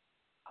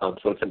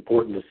 So it's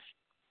important to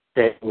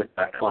stay with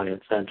that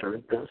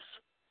client-centeredness.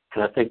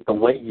 And I think the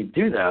way you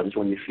do that is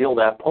when you feel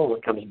that pull,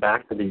 it comes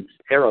back to these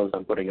arrows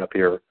I'm putting up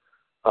here,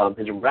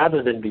 is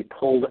rather than be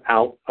pulled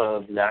out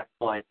of that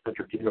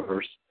client-centered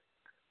universe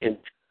into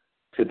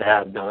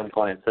bad,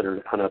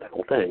 non-client-centered,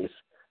 unethical things,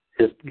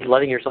 is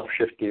letting yourself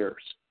shift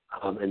gears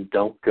and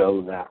don't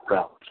go that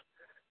route.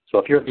 So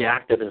if you're the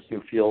activist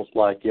who feels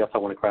like, yes, I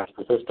want to crash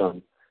the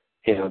system,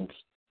 and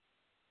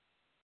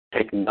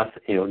take nothing,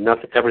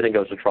 everything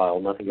goes to trial,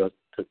 nothing goes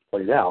to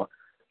play out,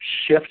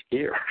 shift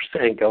gears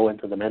and go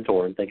into the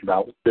mentor and think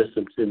about this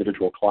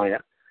individual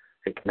client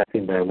and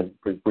connecting them and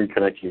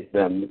reconnecting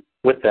them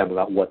with them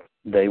about what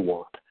they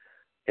want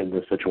in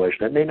this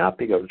situation. It may not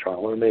be go to trial,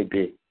 or it may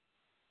be.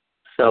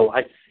 So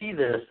I see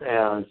this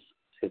as,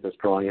 see if this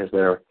drawing is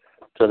there.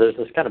 So there's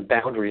this kind of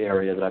boundary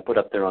area that I put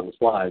up there on the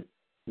slide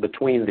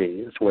between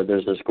these, where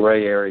there's this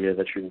gray area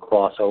that you can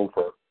cross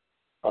over.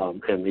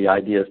 And the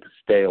idea is to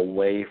stay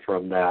away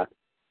from that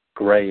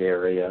gray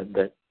area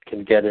that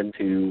can get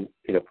into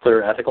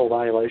clear ethical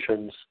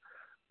violations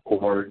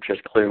or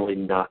just clearly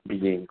not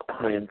being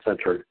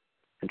client-centered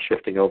and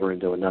shifting over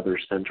into another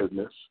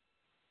centeredness.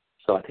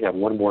 So I think I have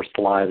one more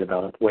slide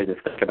about a way to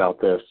think about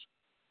this.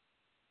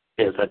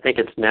 Is I think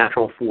it's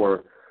natural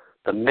for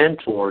the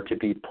mentor to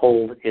be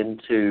pulled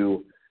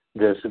into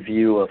this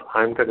view of,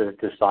 I'm going to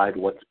decide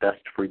what's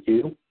best for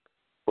you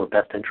or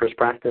best interest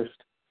practice.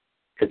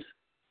 It's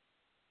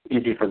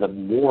easy for the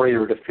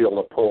warrior to feel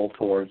a pull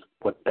towards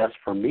what's best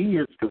for me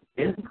is to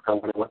win. I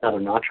want to let that a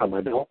notch on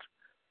my belt.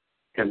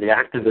 And the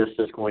activist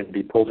is going to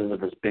be pulled into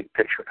this big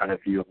picture kind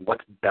of view of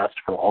what's best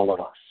for all of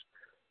us.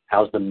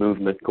 How's the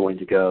movement going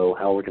to go?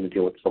 How are we going to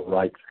deal with civil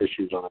rights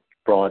issues on a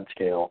broad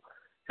scale?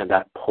 And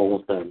that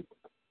pulls them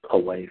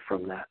away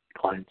from that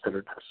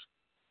client-centeredness.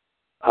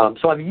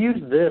 So I've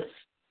used this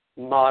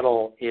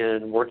model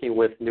in working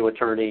with new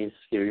attorneys,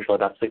 usually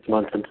about 6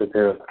 months into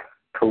their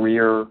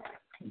career,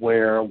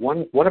 where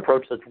one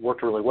approach that's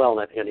worked really well,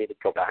 and I think I need to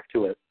go back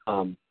to it,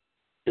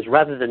 is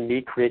rather than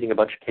me creating a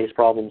bunch of case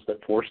problems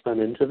that force them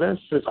into this,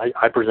 is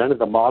I presented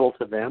the model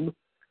to them,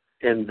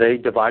 and they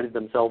divided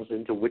themselves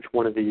into which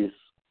one of these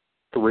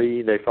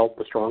three they felt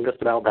the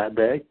strongest about that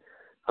day.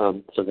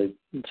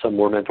 Some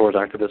were mentors,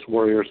 activists,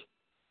 warriors.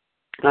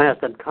 And I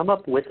asked them, come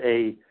up with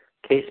a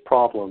case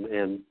problem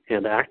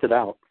and act it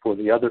out for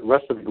the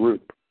rest of the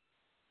group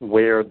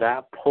where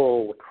that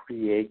pull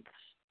creates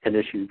an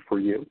issue for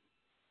you.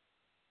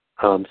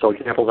 So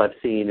examples I've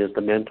seen is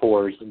the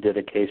mentors did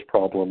a case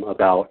problem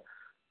about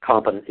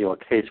a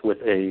case with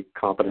a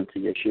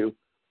competency issue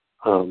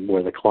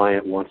where the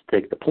client wants to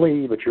take the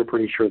plea, but you're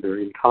pretty sure they're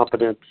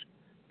incompetent.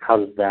 How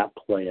does that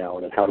play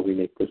out, and how do we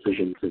make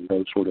decisions in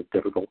those sort of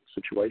difficult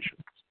situations?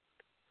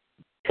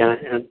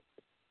 And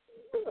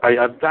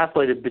I've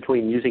vacillated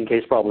between using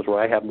case problems where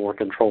I have more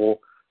control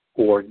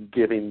or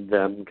giving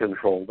them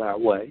control that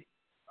way,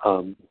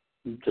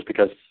 just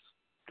because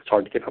it's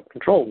hard to give up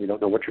control. You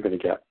don't know what you're going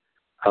to get.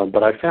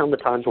 But I've found the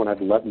times when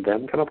I've let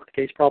them come up with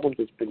case problems,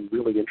 it's been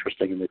really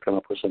interesting, and they've come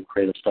up with some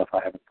creative stuff I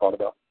haven't thought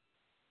about.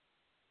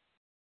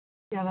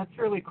 Yeah, that's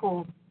really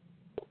cool.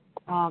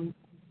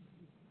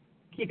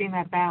 Keeping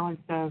that balance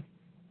of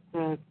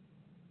the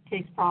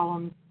case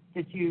problems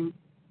to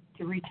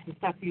reach the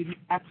stuff you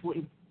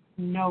absolutely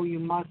know you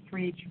must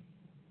reach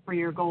for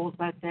your goals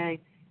that day,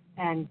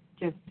 and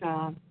just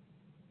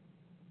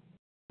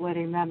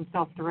letting them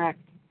self-direct.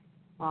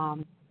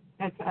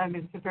 It's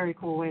a very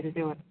cool way to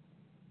do it.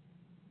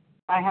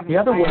 I haven't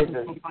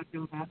thought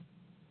doing that.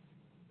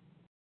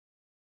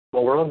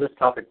 Well, we're on this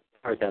topic,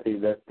 sorry, Kathy,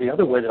 that the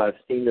other way that I've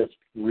seen this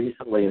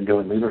recently in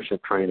doing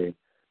leadership training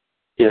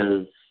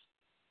is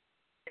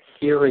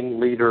hearing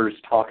leaders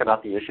talk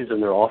about the issues in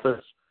their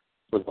office.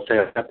 So they'll say,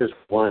 I've got this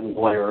one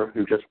lawyer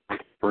who just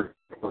worked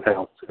for the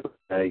house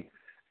today,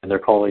 and they're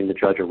calling the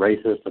judge a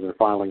racist, and they're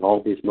filing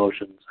all these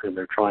motions, and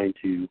they're trying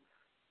to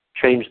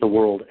change the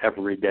world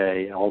every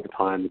day, all the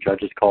time. The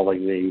judge is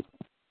calling me.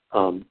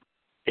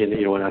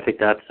 And I think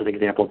that's an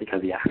example of the kind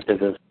of the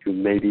activist who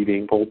may be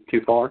being pulled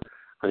too far.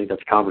 I think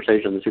that's a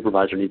conversation the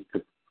supervisor needs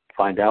to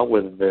find out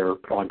whether they're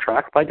on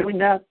track by doing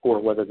that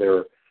or whether they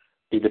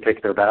need to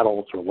pick their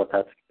battles or what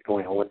that's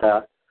going on with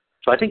that.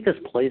 So I think this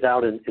plays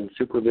out in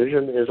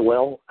supervision as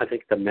well. I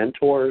think the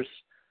mentors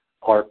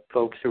are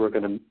folks who are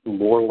going to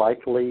more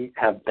likely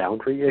have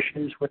boundary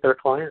issues with their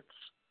clients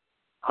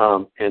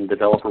and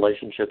develop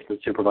relationships that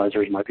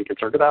supervisors might be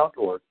concerned about,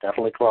 or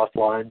definitely cross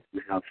lines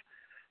and have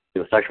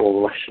sexual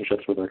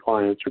relationships with their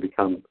clients,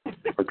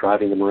 or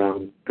driving them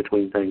around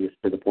between things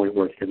to the point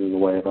where it's getting in the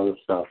way of other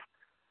stuff.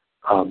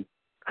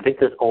 I think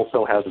this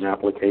also has an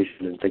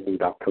application in thinking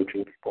about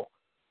coaching people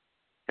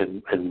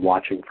and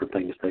watching for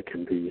things that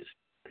can be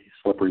these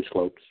slippery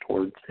slopes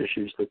towards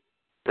issues that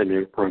they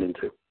may run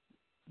into.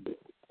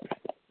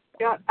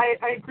 Yeah,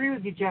 I agree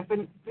with you, Jeff.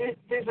 And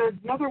there's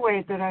another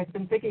way that I've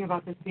been thinking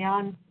about this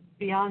beyond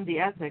the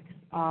ethics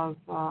of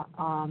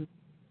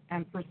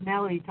and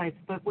personality types.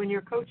 But when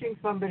you're coaching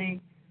somebody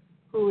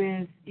who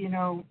is,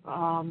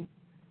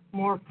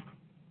 more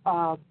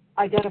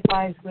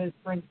identifies with,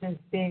 for instance,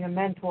 being a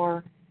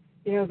mentor,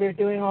 they're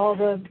doing all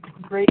the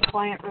great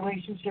client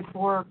relationship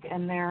work,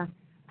 and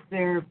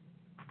they're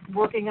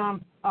working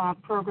on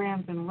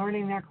programs and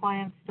learning their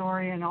client's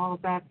story and all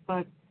of that.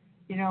 But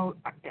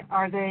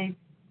are they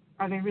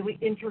really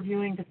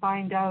interviewing to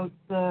find out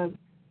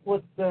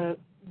what the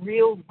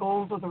real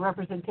goals of the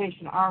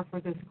representation are for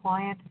this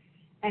client?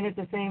 And at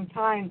the same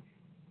time,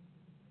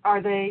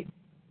 are they,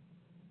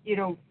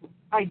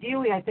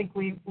 ideally, I think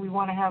we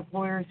want to have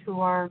lawyers who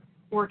are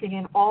working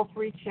in all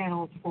three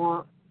channels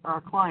for our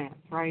clients,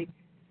 right?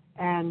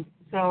 And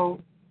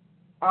so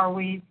are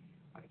we,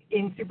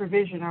 in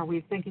supervision, are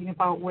we thinking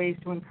about ways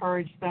to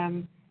encourage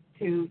them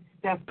to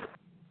step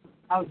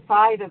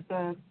outside of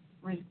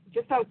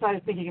just outside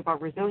of thinking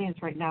about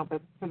resilience right now,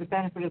 but for the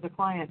benefit of the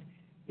client?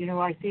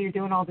 I see you're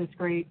doing all this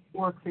great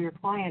work for your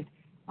client.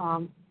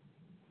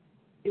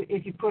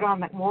 If you put on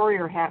that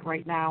warrior hat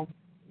right now,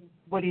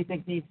 what do you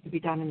think needs to be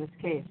done in this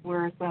case?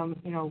 Where are some,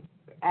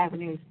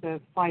 avenues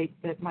to fight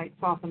that might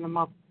soften them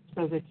up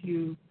so that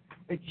you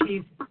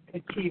achieve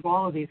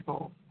all of these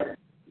goals?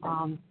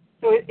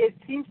 So it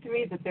seems to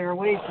me that there are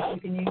ways that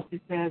you can use this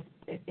as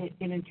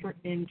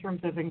in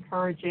terms of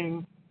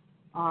encouraging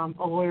a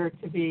lawyer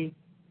to be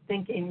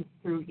thinking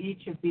through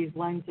each of these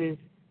lenses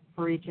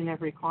for each and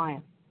every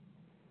client.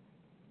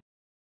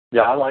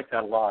 Yeah, I like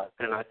that a lot.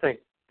 And I think,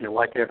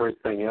 like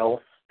everything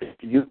else, if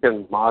you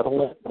can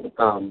model it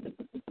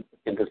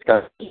in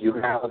discussions you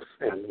have,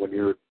 and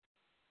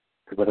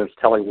whether it's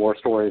telling war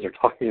stories or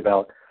talking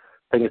about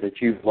things that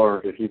you've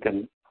learned, if you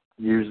can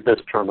use this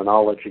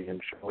terminology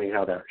and showing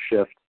how that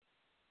shift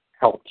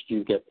helps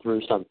you get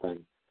through something,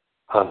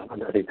 I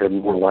think they're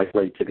more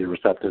likely to be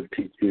receptive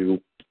to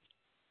you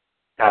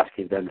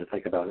asking them to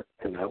think about it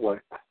in that way.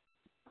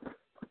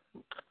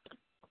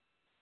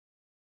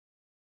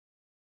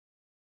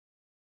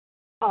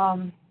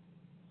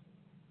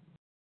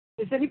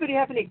 Does anybody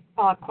have any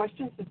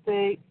questions to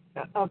say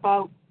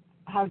about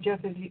how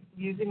Jeff is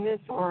using this,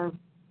 or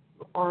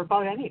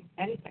about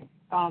anything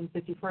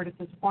that you've heard at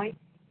this point?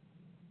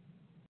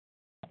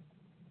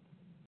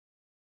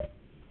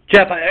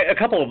 Jeff, a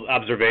couple of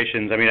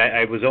observations. I mean,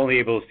 I was only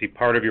able to see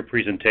part of your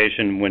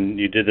presentation when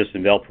you did this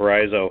in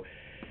Valparaiso.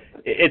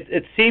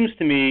 It seems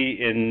to me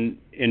in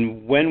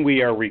when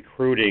we are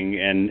recruiting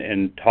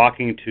and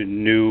talking to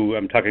new,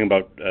 I'm talking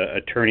about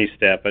attorney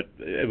staff, but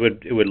it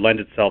would lend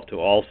itself to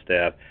all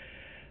staff,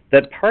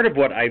 that part of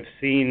what I've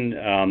seen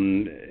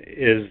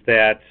is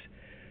that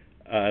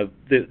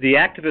the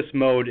activist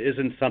mode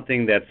isn't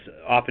something that's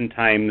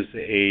oftentimes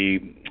a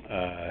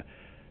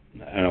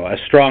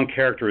strong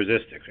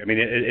characteristic. I mean,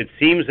 it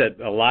seems that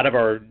a lot of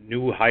our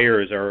new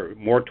hires are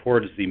more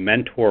towards the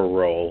mentor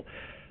role.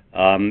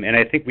 And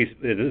I think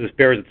this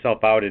bears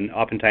itself out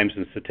oftentimes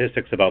in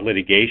statistics about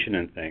litigation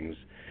and things.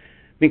 I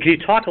mean, can you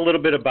talk a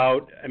little bit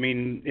about,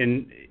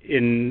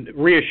 in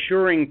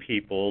reassuring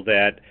people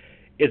that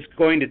it's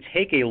going to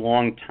take a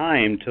long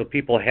time till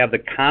people have the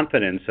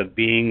confidence of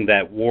being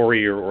that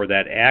warrior or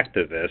that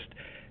activist,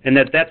 and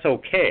that's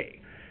okay.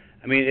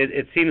 I mean,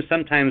 it seems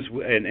sometimes,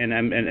 and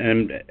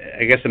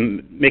I guess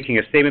I'm making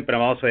a statement, but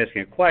I'm also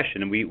asking a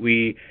question. And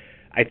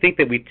I think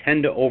that we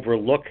tend to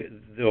overlook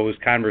those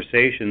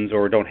conversations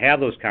or don't have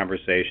those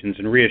conversations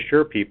and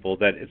reassure people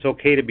that it's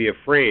okay to be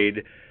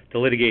afraid to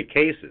litigate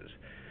cases.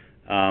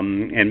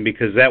 And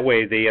because that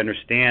way they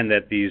understand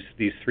that these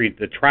three,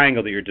 the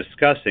triangle that you're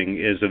discussing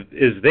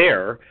is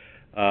there,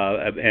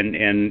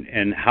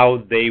 and how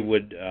they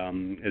would,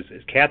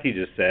 as Kathy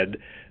just said,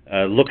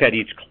 look at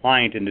each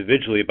client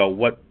individually about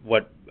what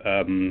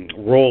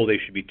role they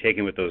should be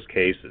taking with those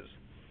cases.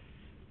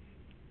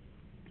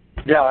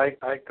 Yeah,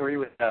 I agree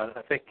with that.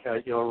 I think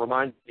it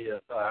reminds me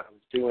of I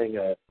was doing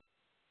a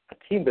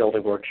team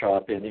building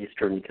workshop in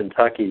Eastern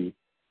Kentucky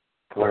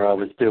where I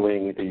was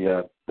doing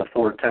the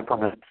four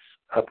temperaments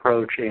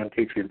approach and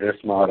teaching this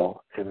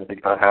model, and I think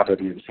about half of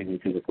you have seen me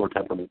do the four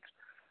temperaments.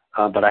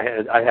 But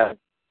I had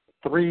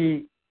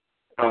three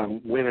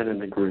women in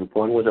the group.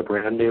 One was a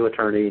brand new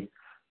attorney.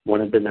 One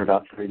had been there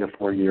about 3 to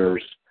 4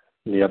 years,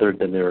 and the other had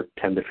been there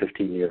 10 to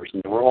 15 years.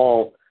 And they were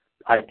all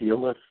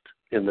idealists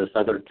in this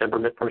other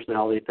temperament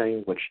personality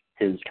thing, which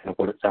is kind of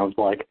what it sounds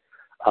like.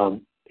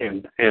 And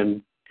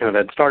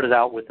that started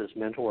out with this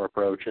mentor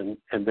approach, and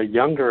the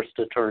youngest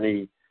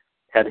attorney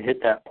had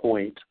hit that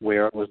point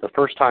where it was the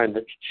first time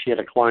that she had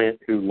a client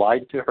who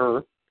lied to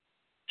her.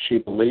 She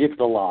believed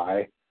the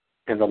lie,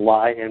 and the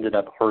lie ended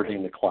up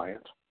hurting the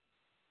client.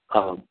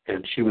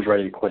 And she was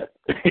ready to quit.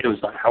 It was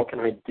like, how can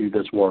I do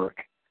this work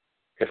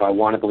if I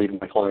want to believe in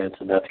my clients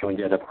and that's going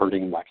to end up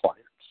hurting my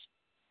clients?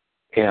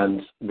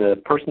 And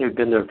the person who'd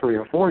been there 3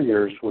 or 4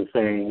 years was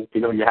saying,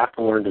 you have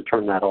to learn to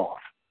turn that off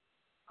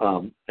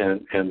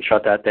and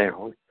shut that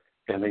down.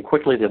 And then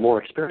quickly the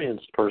more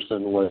experienced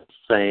person was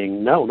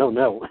saying,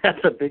 no,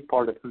 that's a big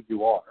part of who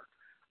you are.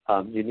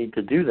 You need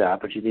to do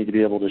that, but you need to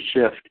be able to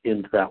shift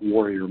into that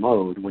warrior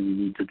mode when you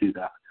need to do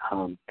that.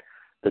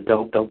 But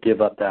don't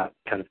give up that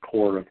kind of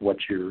core of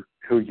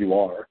who you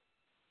are.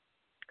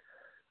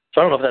 So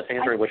I don't know if that's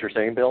answering what you're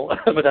saying, Bill,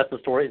 but that's the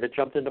story that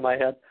jumped into my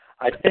head.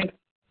 I think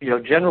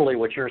generally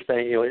what you're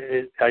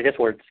saying, I guess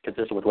where it's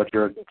consistent with what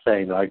you're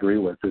saying that I agree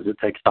with is it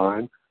takes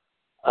time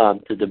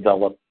to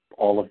develop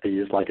all of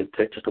these. Like it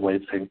takes just the way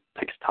it's saying it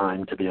takes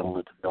time to be able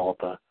to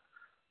develop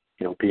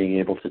being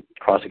able to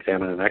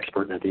cross-examine an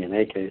expert in a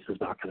DNA case is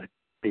not going to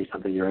be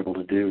something you're able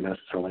to do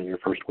necessarily in your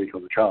first week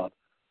on the job.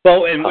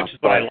 Well, and which is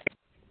what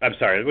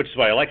which is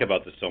what I like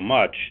about this so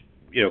much.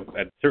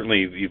 Certainly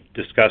you've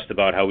discussed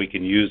about how we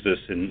can use this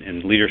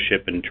in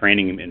leadership and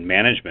training and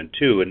management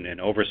too, and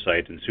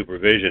oversight and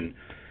supervision.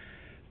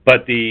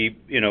 But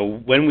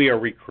when we are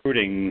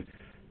recruiting,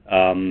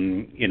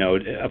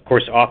 of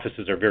course,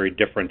 offices are very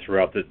different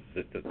throughout the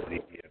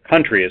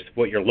country as to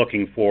what you're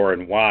looking for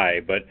and why.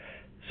 But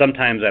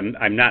sometimes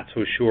I'm not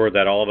so sure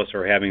that all of us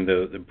are having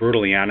the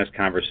brutally honest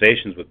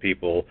conversations with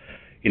people.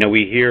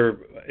 We hear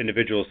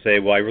individuals say,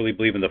 well, I really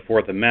believe in the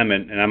Fourth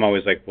Amendment, and I'm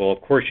always like, well,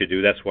 of course you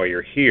do. That's why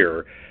you're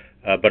here.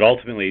 But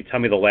ultimately, tell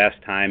me the last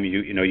time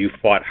you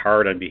fought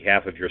hard on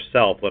behalf of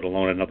yourself, let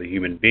alone another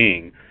human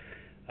being.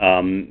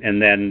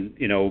 And then,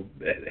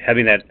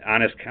 having that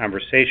honest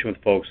conversation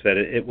with folks that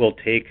it will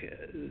take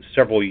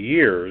several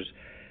years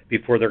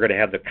before they're going to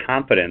have the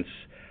confidence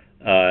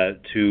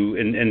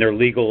in their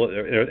legal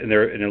in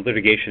their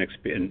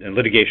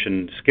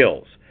litigation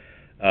skills.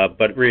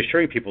 But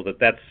reassuring people that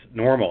that's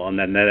normal and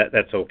then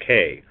that's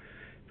okay.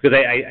 Because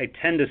I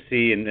tend to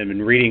see, and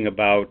been reading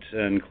about,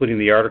 including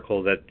the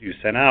article that you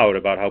sent out,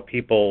 about how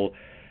people,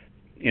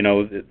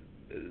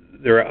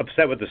 they're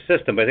upset with the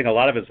system, but I think a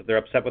lot of it is that they're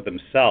upset with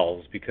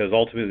themselves because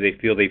ultimately they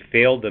feel they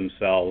failed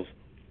themselves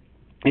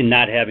in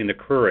not having the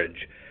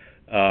courage.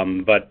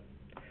 But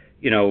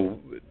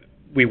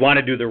we want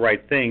to do the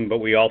right thing, but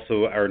we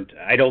also aren't.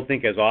 I don't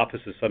think as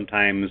offices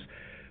sometimes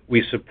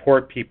we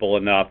support people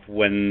enough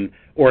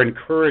or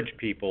encourage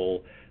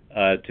people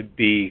to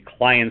be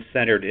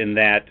client-centered in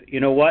that,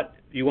 what,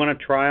 you want a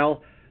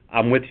trial?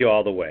 I'm with you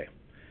all the way.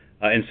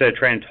 Instead of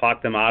trying to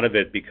talk them out of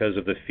it because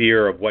of the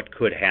fear of what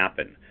could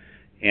happen.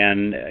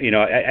 And,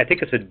 I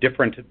think it's a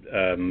different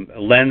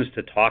lens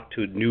to talk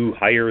to new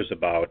hires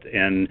about.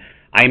 And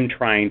I'm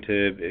trying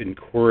to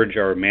encourage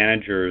our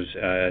managers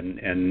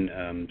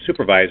and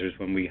supervisors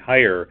when we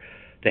hire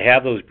to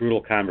have those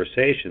brutal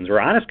conversations or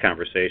honest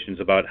conversations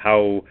about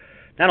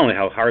not only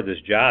how hard this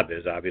job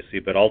is, obviously,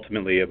 but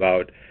ultimately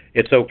about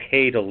it's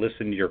okay to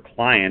listen to your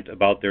client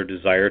about their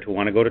desire to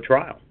want to go to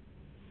trial.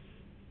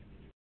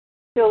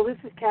 Bill, this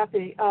is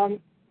Kathy.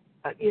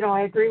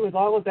 I agree with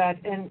all of that,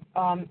 and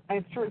I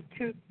have sort of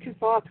two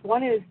thoughts.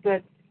 One is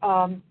that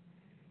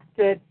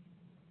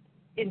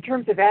in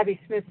terms of Abby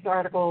Smith's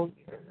article,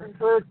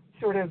 her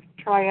sort of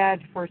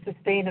triad for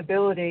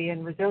sustainability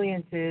and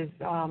resilience is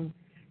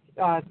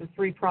the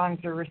three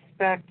prongs are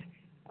respect,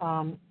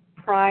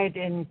 pride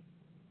in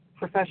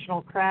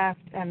professional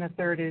craft, and the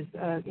third is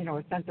a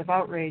sense of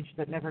outrage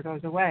that never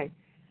goes away.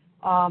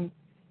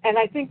 And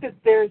I think that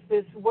there's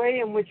this way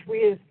in which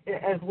we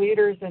as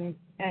leaders and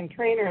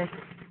trainers,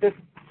 that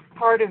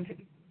part of,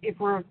 if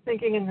we're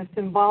thinking in the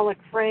symbolic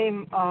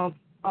frame of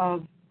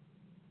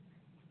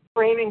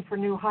framing for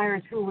new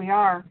hires who we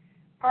are,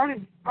 part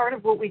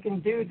of what we can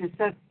do to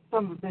set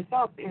some of this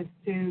up is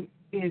to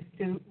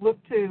look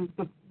to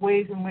the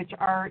ways in which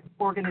our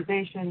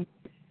organization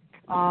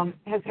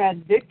has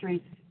had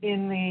victories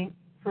in the,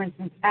 for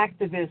instance,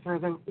 activist or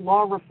the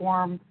law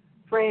reform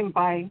frame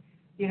by,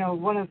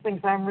 one of the things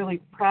I'm really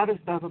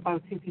proudest of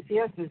about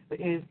CPCS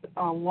is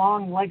a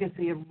long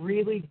legacy of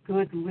really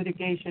good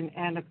litigation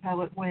and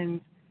appellate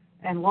wins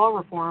and law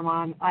reform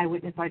on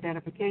eyewitness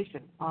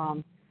identification.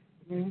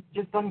 We've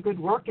just done good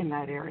work in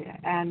that area.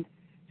 And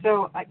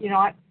so,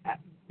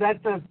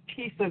 that's a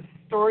piece of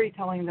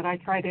storytelling that I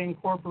try to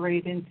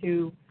incorporate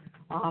into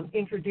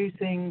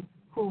introducing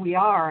who we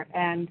are,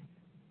 and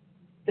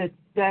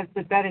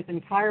that is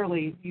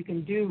entirely, you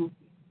can do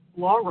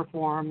law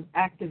reform,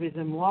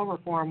 activism, law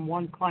reform,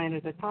 one client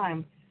at a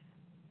time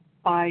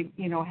by,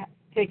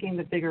 taking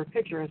the bigger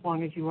picture, as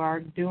long as you are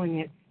doing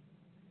it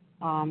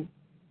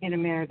in a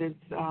manner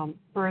that's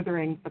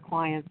furthering the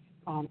client's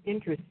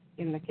interest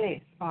in the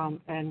case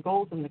and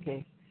goals in the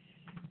case.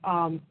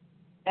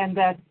 And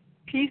that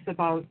piece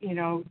about,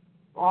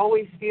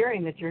 always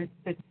fearing that you're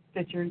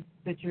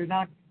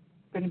not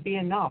going to be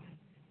enough,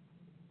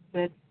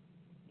 that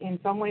in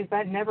some ways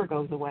that never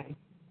goes away.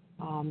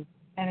 And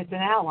it's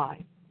an ally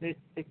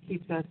that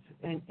keeps us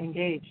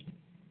engaged.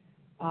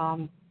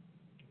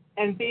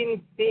 And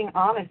being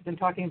honest and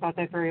talking about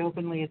that very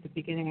openly at the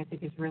beginning, I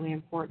think, is really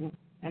important.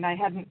 And I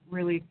hadn't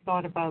really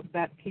thought about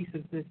that piece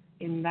of this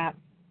in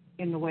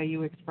the way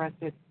you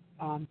expressed it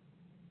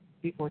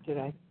before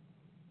today.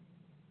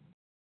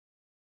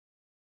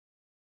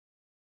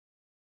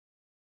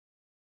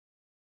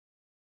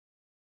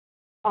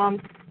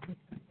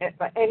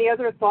 Any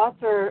other thoughts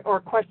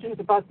or questions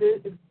about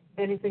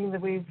anything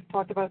that we've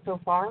talked about so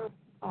far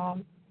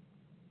on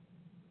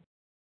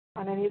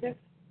any of this?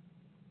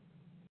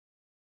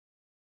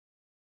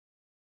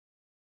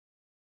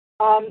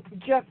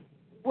 Jeff,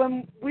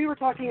 when we were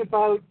talking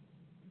about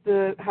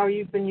how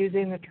you've been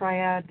using the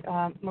Triad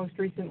most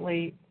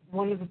recently,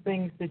 one of the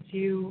things that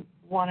you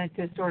wanted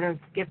to sort of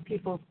get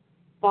people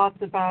thoughts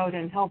about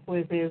and help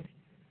with is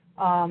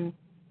how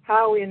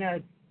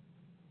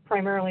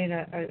primarily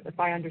if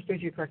I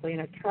understood you correctly, in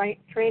a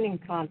training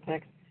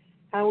context,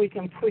 how we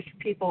can push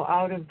people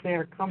out of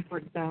their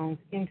comfort zones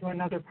into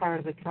another part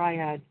of the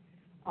triad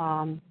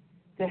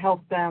to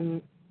help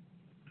them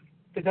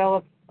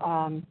develop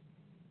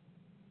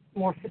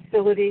more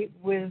facility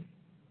with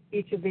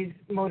each of these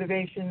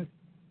motivations,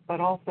 but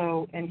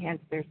also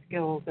enhance their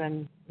skills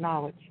and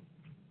knowledge.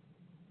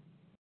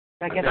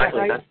 Did I get that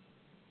right?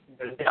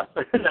 Yeah,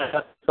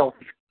 that's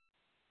selfish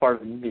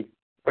part of me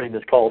putting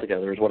this call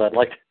together is what I'd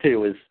like to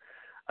do is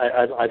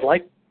I'd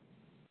like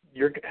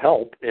your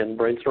help in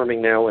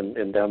brainstorming now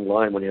and down the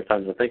line when you have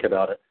time to think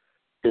about it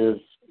is,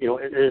 does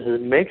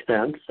it make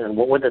sense and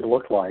what would it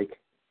look like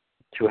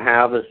to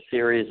have a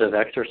series of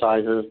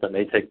exercises that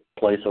may take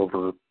place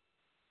over,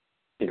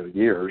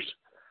 years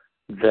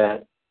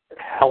that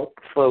help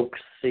folks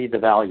see the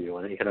value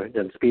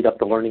and speed up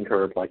the learning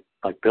curve like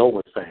Bill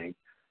was saying,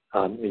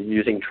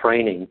 using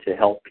training to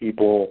help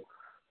people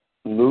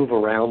move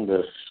around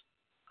this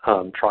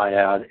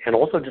triad and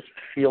also just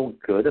feel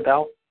good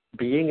about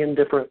being in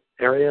different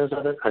areas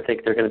of it. I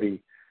think they're going to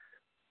be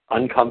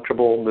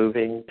uncomfortable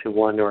moving to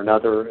one or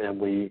another, and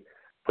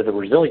for the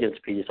resilience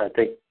piece, I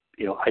think,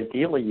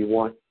 ideally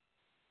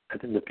I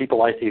think the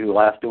people I see who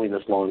last doing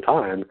this a long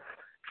time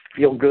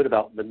feel good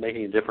about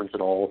making a difference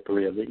in all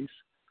three of these,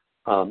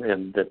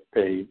 and that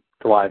they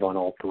thrive on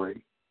all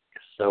three.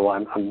 So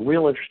I'm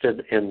real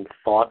interested in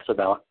thoughts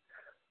about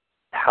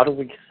how do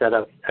we set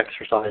up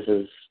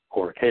exercises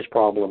or case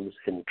problems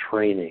in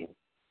training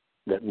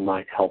that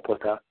might help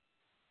with that.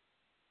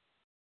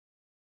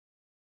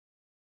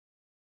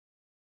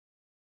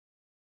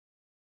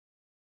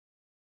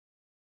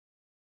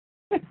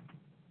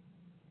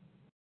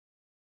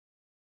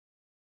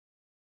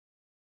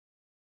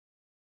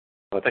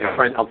 I think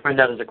I'll frame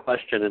that as a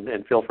question,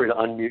 and feel free to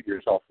unmute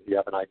yourself if you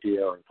have an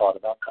idea or thought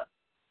about that.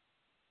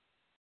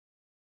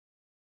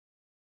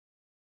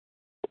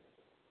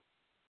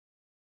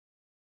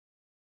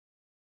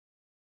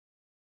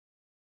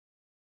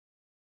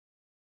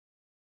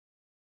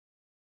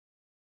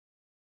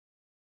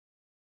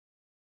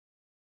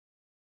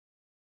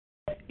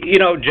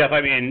 Jeff,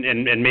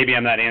 and maybe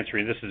I'm not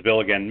answering, this is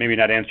Bill again, maybe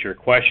not answer your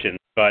question,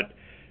 but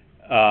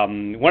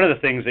one of the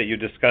things that you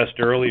discussed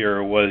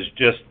earlier was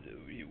just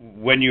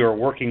when you're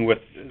working with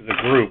the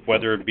group,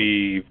 whether it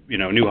be,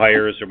 new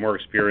hires or more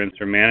experience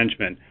or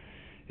management,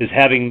 is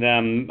having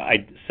them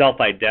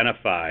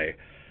self-identify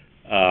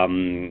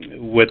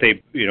with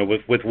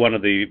with one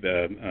of the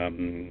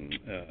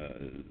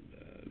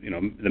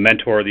the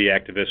mentor, the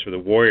activist, or the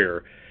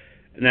warrior.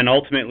 And then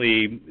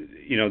ultimately,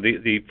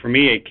 for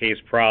me, a case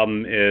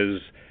problem is,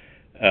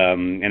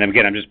 and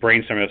again, I'm just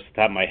brainstorming off the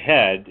top of my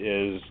head,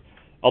 is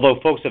although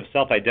folks have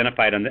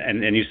self-identified,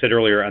 and you said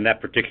earlier on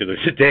that particular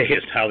day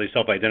is how they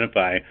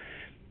self-identify,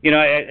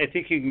 I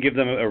think you can give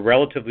them a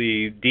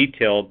relatively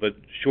detailed but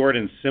short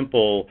and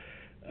simple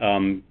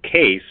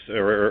case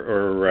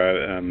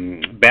or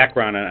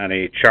background on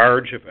a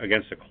charge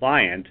against a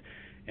client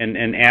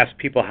and ask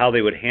people how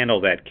they would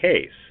handle that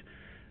case.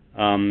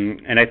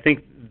 And I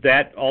think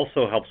that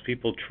also helps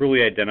people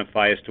truly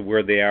identify as to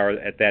where they are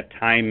at that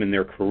time in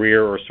their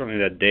career, or certainly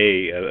that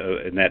day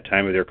in that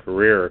time of their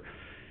career.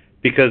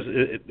 Because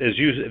as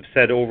you have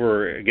said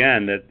over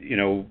again, that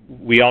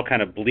we all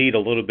kind of bleed a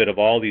little bit of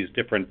all these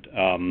different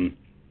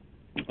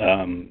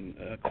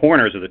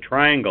corners of the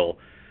triangle.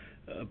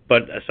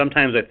 But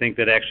sometimes I think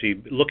that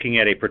actually looking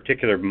at a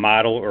particular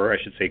model, or I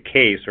should say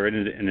case, or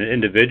an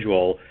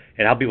individual,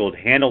 and how people would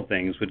handle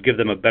things would give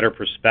them a better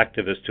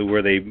perspective as to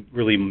where they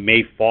really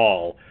may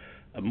fall,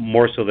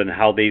 more so than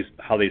how they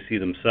see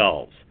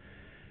themselves.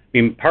 I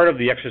mean, part of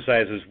the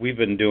exercises we've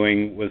been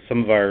doing with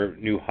some of our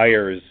new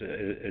hires,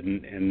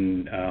 and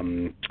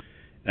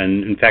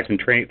in fact in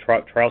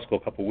trial school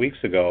a couple of weeks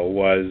ago,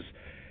 was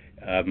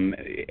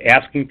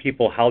asking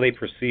people how they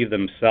perceive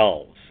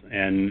themselves.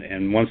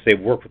 And once they've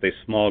worked with a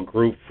small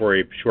group for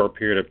a short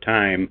period of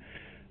time,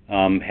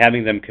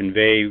 having them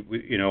convey,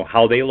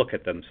 how they look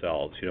at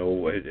themselves,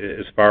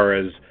 as far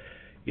as,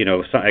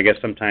 I guess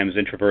sometimes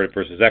introverted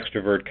versus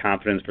extrovert,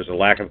 confidence versus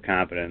lack of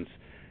confidence.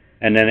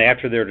 And then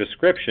after their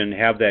description,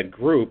 have that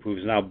group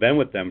who's now been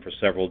with them for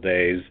several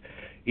days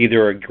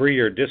either agree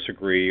or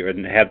disagree,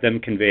 and have them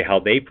convey how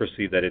they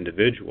perceive that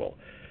individual.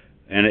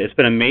 And it's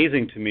been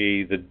amazing to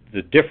me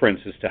the difference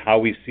as to how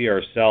we see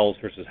ourselves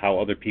versus how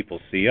other people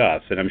see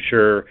us. And I'm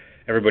sure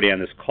everybody on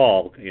this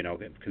call,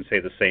 can say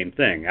the same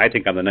thing. I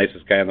think I'm the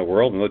nicest guy in the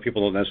world, and other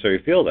people don't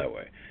necessarily feel that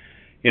way.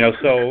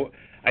 So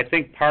I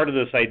think part of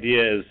this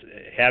idea is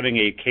having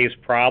a case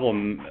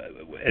problem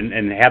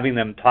and having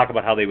them talk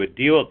about how they would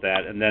deal with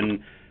that, and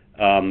then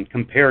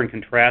compare and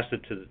contrast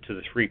it to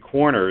the three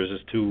corners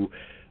as to,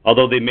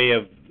 although they may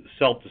have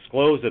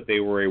self-disclosed that they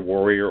were a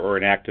warrior or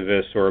an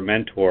activist or a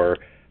mentor,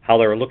 how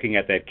they were looking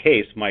at that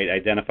case might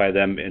identify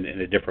them in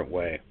a different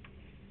way.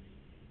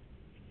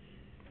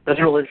 That's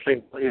really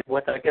interesting.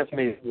 What that gets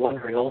me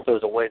wondering also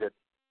is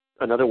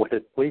another way to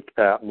tweak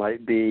that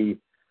might be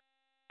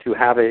to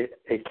have a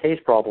case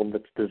problem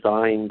that's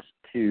designed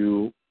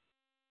to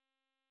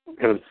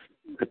kind of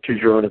choose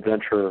your own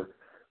adventure,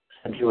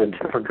 send you in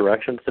different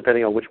directions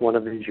depending on which one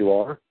of these you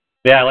are.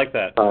 Yeah, I like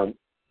that.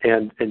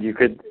 And you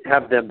could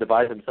have them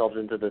divide themselves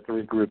into the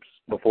three groups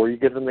before you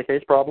give them the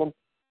case problem,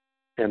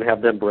 and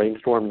have them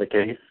brainstorm the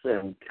case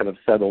and kind of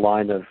set a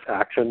line of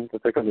action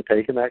that they're going to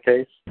take in that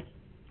case.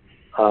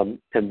 And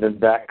then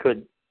that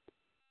could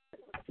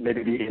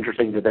maybe be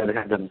interesting to then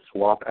have them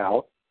swap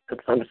out,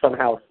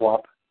 somehow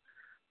swap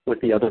with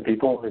the other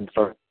people and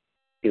start,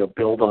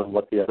 build on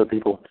what the other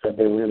people said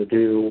they were going to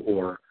do,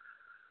 or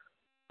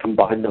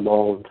combine them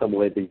all in some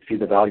way that you see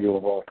the value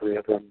of all three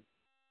of them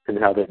and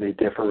how they may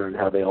differ and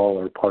how they all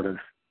are part of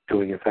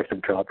doing an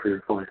effective job for your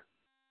client.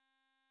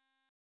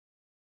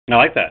 I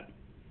like that.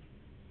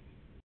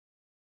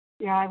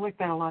 Yeah, I like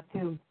that a lot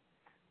too.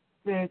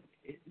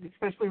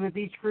 Especially with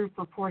each group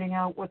reporting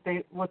out what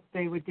they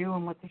would do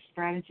and what their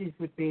strategies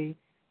would be,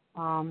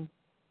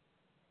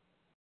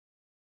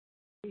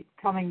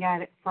 coming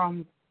at it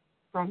from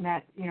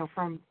that,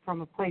 from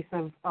a place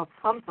of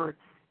comfort,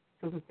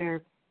 so that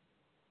they're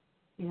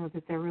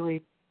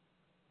really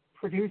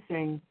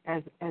producing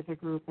as a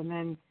group, and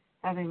then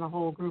having the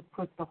whole group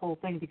put the whole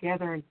thing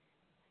together, and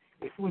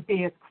it would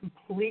be a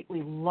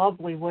completely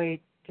lovely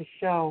way to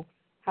show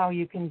how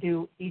you can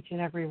do each and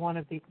every one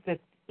of these, that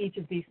each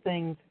of these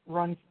things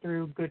runs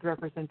through good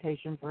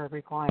representation for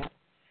every client,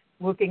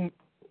 looking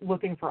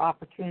for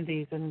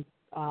opportunities and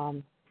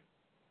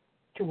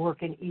to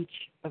work in each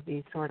of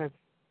these sort of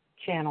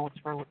channels,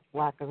 for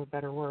lack of a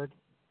better word.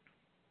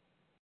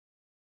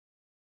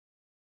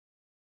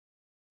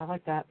 I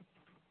like that.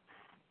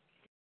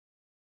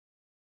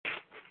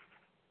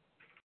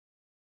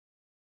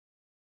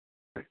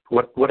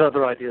 What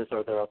other ideas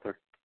are there out there?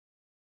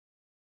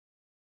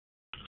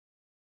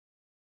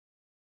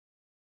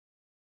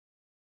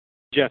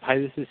 Jeff, hi,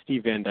 this is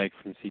Steve Van Dyke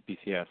from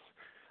CPCS.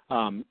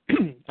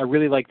 I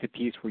really like the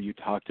piece where you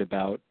talked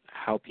about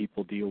how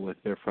people deal with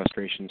their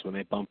frustrations when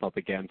they bump up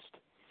against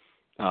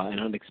an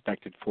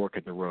unexpected fork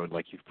in the road,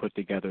 like you've put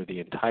together the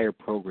entire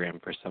program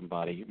for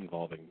somebody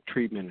involving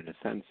treatment and a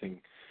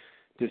sentencing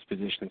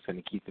disposition that's going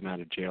to keep them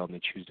out of jail, and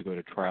they choose to go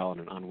to trial in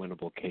an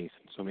unwinnable case.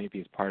 And so maybe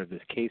as part of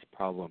this case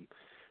problem,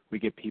 we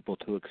get people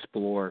to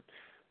explore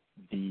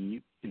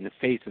in the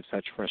face of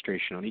such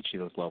frustration on each of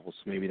those levels.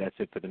 So maybe that's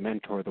it for the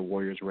mentor. The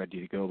warrior's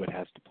ready to go but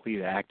has to plead.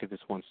 The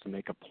activist wants to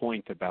make a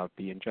point about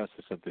the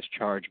injustice of this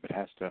charge but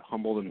has to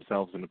humble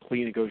themselves in a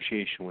plea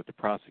negotiation with the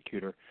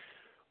prosecutor.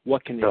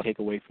 What can they take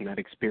away from that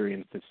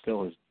experience that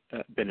still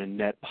has been a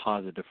net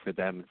positive for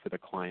them and for the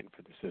client,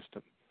 for the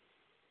system?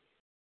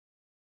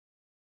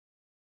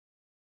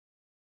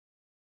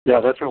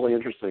 Yeah, that's really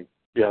interesting.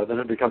 Yeah, then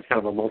it becomes kind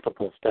of a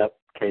multiple-step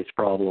case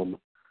problem,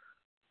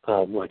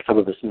 like some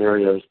of the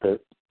scenarios that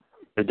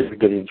David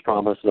Gideon's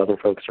Promise and other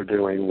folks are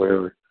doing,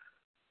 where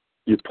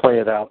you play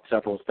it out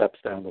several steps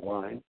down the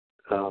line.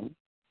 And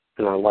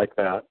I like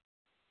that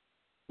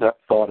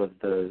thought of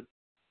the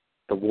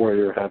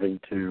warrior having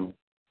to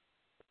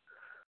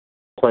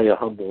play a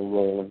humble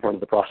role in front of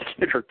the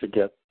prosecutor to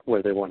get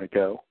where they want to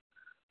go.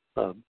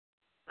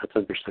 That's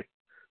interesting.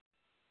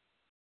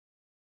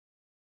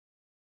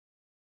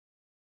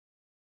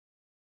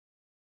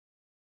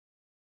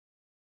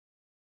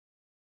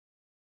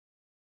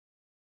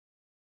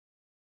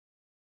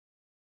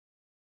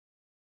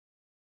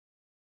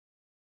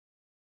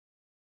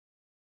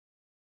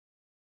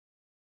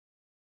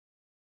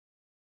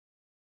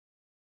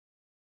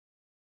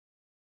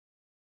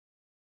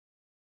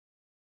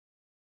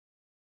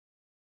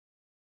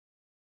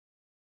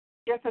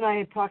 Jeff and I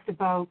had talked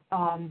about,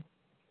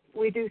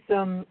 we do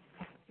some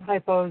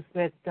hypos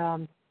that,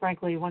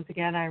 frankly, once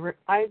again,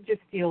 I just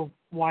steal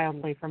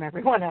wildly from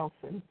everyone else.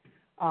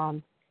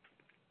 And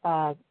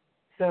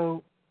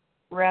so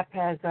REP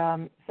has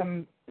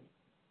some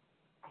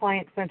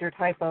client-centered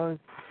hypos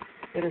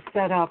that are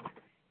set up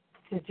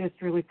to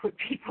just really put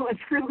people in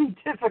really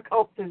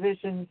difficult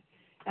positions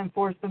and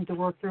force them to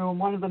work through. And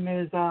one of them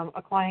is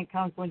a client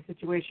counseling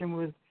situation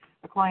with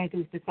a client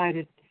who's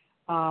decided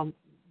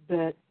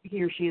that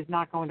he or she is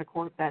not going to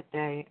court that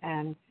day,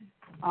 and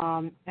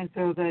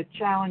so the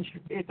challenge,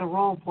 it's a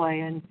role play,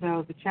 and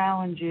so the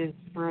challenge is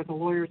for the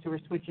lawyers who are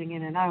switching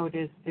in and out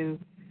is to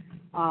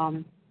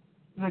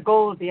the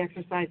goal of the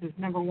exercise is,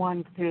 number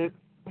one, to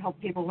help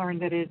people learn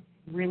that it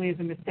really is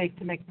a mistake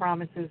to make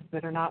promises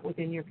that are not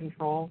within your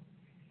control,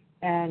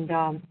 and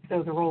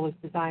so the role is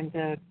designed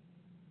to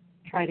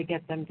try to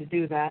get them to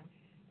do that.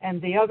 And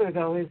the other,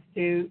 though, is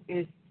to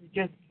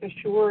just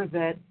assure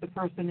that the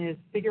person is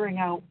figuring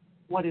out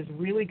what is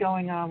really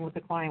going on with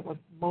the client, what's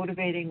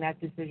motivating that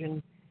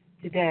decision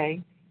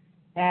today,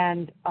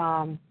 and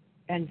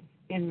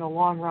in the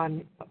long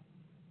run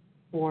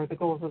for the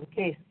goals of the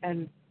case,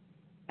 and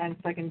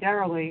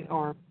secondarily,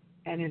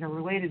 and in a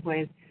related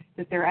way,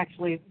 that they're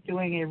actually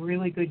doing a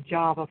really good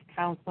job of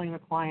counseling the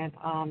client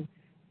on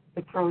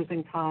the pros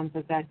and cons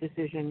of that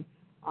decision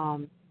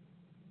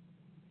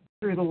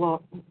through the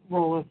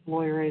role of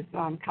lawyer as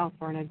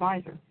counselor and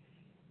advisor.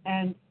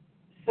 And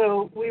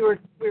so we were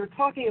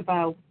talking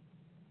about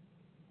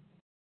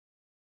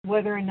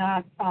whether or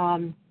not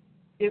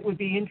it would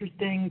be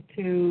interesting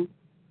to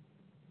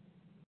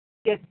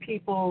get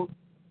people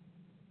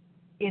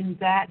in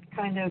that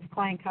kind of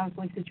client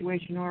counseling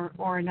situation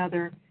or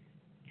another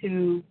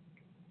to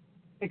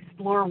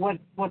explore what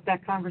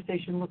that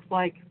conversation looks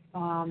like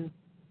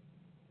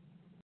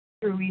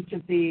through each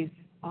of these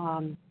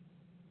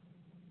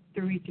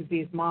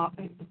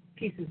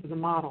pieces of the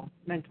model,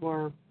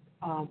 mentor,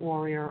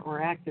 warrior, or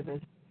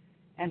activist,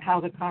 and how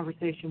the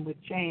conversation would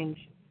change.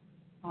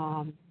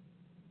 And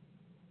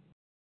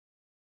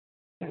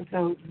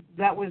so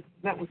that was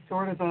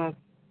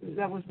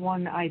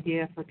one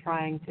idea for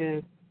trying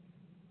to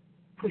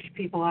push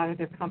people out of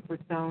their comfort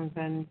zones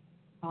and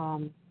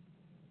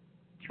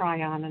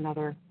try on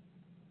another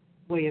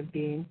way of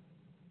being.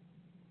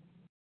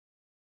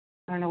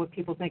 I don't know what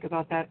people think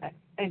about that.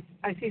 I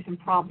see some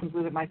problems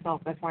with it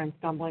myself. That's why I'm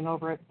stumbling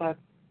over it, but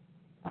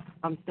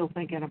I'm still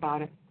thinking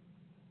about it.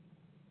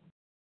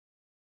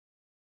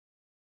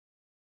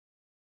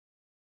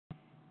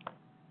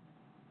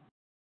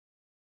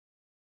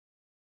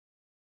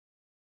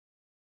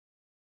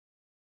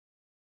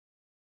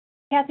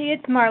 Kathy,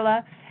 it's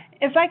Marla.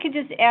 If I could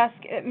just ask,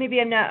 maybe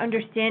I'm not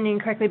understanding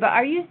correctly, but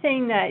are you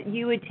saying that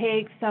you would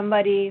take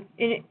somebody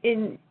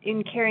in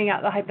carrying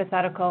out the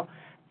hypothetical,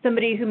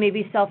 somebody who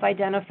maybe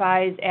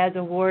self-identifies as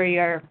a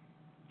warrior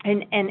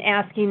and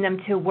asking them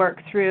to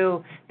work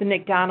through the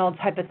McDonald's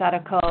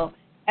hypothetical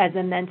as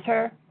a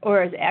mentor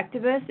or as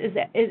activist?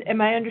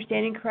 Am I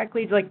understanding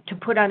correctly? Like to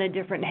put on a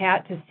different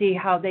hat to see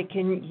how they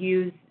can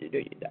use,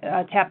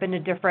 tap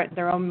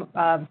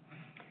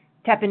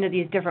into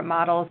these different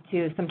models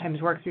to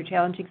sometimes work through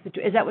challenging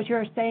situations. Is that what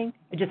you're saying?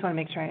 I just want to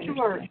make sure I understand.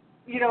 Sure.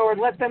 Or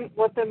let them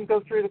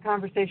go through the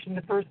conversation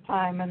the first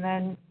time, and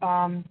then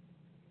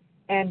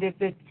and if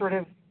it sort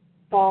of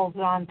falls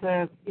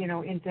onto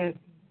into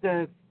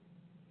the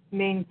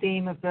main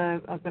theme of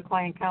the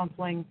client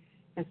counseling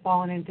has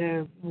fallen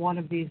into one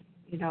of these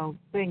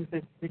things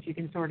that you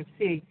can sort of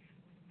see,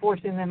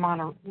 asking them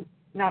on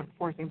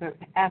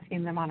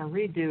a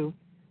redo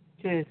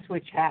to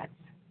switch hats.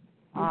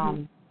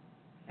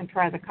 And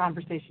try the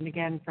conversation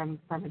again from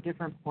a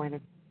different point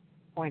of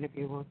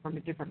view or from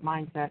a different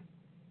mindset.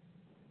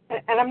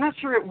 And I'm not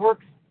sure it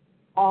works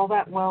all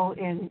that well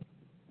in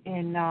I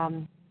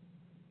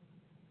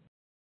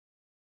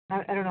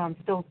don't know. I'm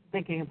still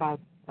thinking about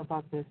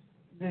this.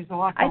 There's a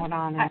lot going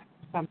on.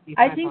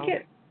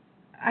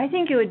 I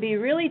think it would be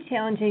really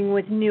challenging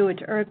with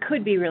it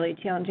could be really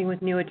challenging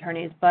with new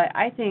attorneys, but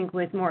I think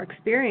with more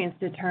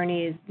experienced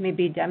attorneys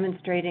maybe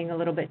demonstrating a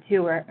little bit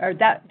too, or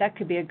that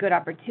could be a good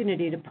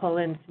opportunity to pull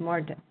in some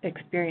more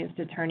experienced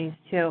attorneys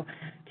too,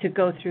 to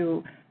go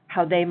through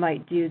how they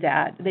might do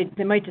that.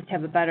 They might just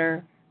have a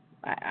better,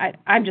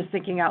 I'm just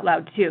thinking out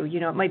loud too,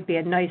 it might be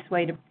a nice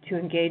way to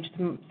engage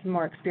some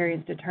more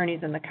experienced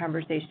attorneys in the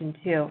conversation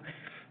too,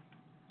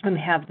 and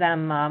have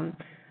them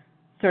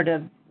sort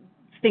of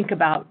think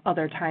about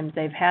other times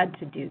they've had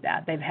to do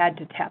that. They've had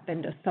to tap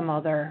into some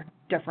other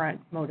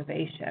different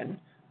motivation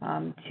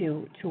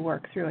to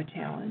work through a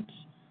challenge.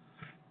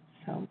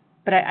 So,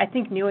 but I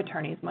think new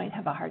attorneys might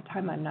have a hard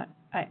time. I'm not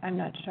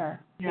sure.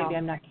 Yeah. Maybe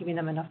I'm not giving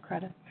them enough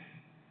credit.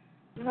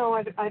 No,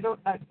 I don't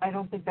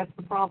think that's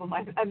the problem.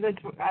 I'm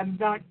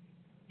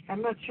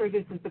not sure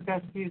this is the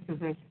best use of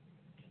this.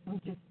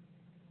 I'm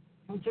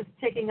just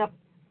taking up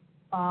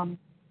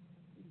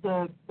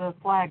the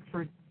flag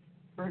for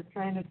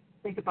trying to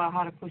think about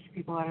how to push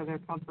people out of their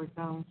comfort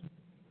zones.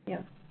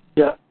 Yeah.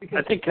 Yeah,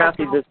 because I think,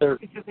 Kathy, that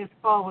because this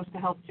call was to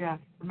help Jeff,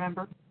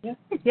 remember? Yeah.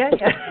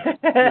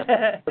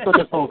 That's what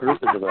this whole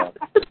group is about.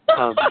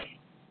 I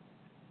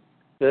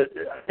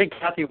think,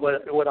 Kathy,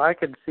 what I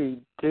could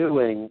see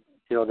doing,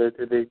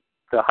 the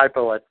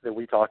hypo that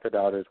we talked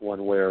about is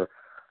one where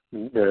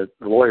the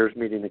lawyer's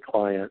meeting the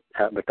client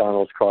at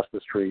McDonald's across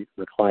the street.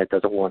 The client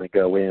doesn't want to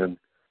go in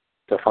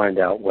to find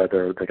out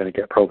whether they're going to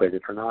get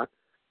probated or not.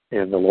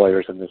 And the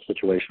lawyer's in this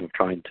situation of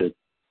trying to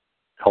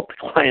help the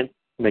client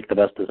make the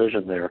best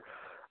decision there.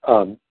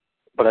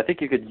 But I think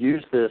you could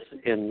use this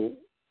in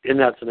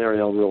that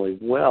scenario really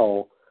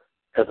well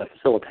as a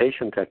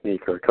facilitation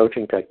technique or a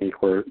coaching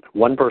technique where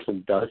one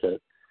person does it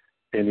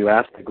and you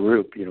ask the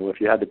group, if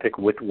you had to pick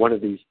which one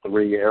of these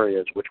three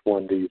areas, which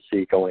one do you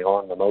see going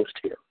on the most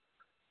here?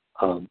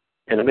 And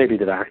it may be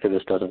that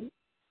activist doesn't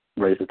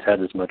raise its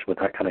head as much with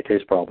that kind of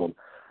case problem.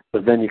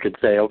 But then you could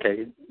say,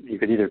 okay, you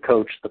could either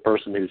coach the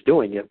person who's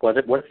doing it. What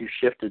if you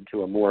shifted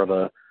to a more of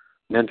a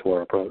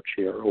mentor approach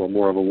here or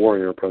more of a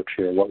warrior approach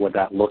here? What would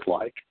that look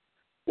like?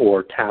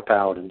 Or tap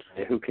out and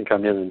say, who can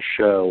come in and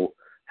show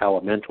how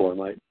a mentor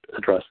might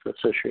address this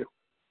issue?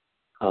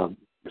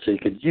 So you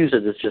could use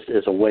it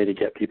as a way to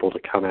get people to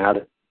come at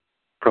it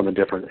from a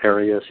different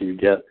area so you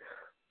get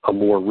a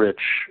more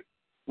rich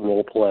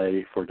role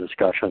play for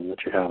discussion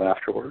that you have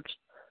afterwards.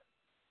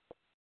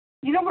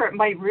 Where it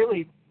might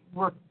really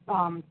work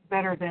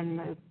better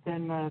than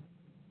the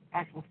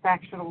actual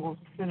factual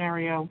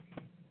scenario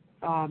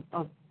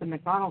of the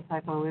McDonald's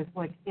hypo is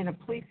like in a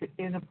plea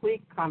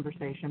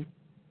conversation.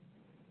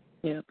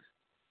 Yeah.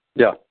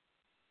 Yeah.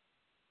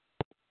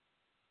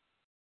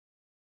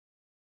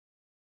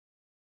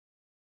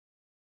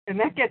 and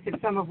that gets at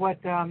some of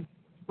what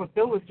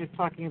Bill was just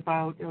talking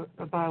about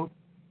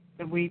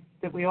that we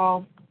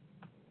all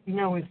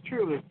know is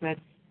true, is that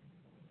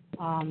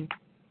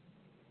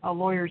a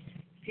lawyer's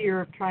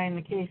fear of trying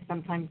the case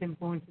sometimes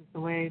influences the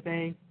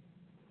way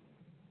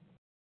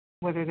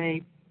whether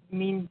they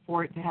mean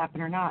for it to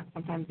happen or not,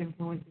 sometimes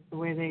influences the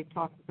way they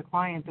talk with the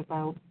client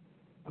about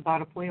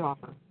a plea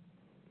offer.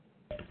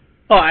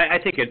 Well, I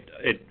think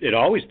it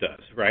always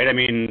does, right? I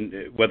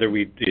mean, whether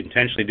we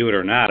intentionally do it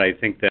or not, I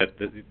think that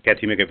Kathy,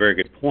 you make a very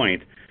good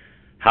point.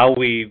 How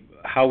we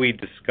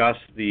discuss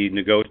the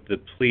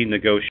plea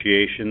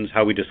negotiations,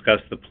 how we discuss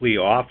the plea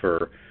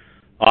offer,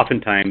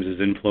 oftentimes is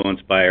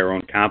influenced by our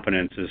own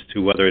confidence as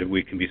to whether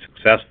we can be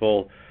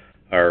successful,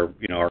 our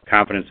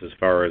confidence as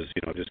far as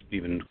just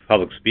even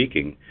public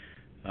speaking.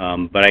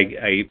 But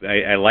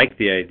I like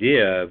the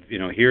idea of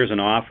here's an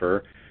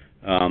offer.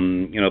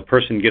 The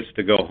person gets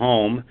to go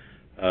home.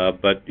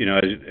 But,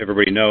 as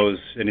everybody knows,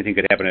 anything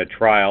could happen at a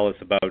trial.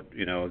 It's about,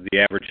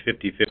 the average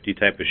 50-50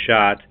 type of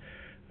shot.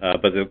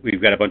 But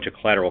we've got a bunch of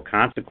collateral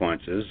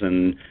consequences.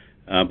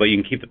 But you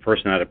can keep the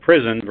person out of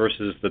prison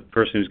versus the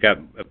person who's got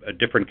a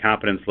different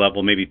confidence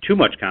level, maybe too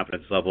much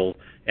confidence level,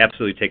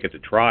 absolutely take it to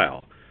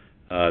trial.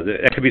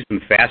 That could be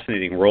some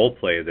fascinating role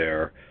play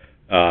there.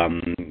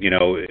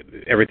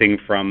 Everything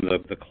from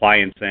the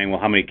client saying,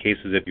 well, how many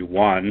cases have you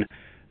won?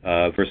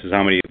 Versus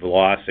how many you've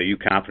lost. Are you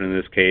confident in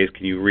this case?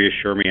 Can you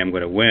reassure me I'm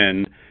going to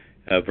win?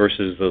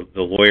 Versus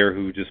the lawyer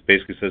who just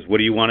basically says, what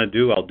do you want to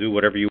do? I'll do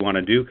whatever you want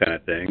to do kind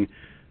of thing.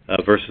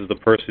 Versus the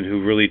person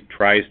who really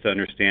tries to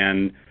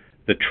understand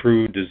the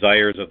true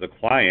desires of the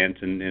client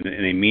in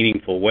a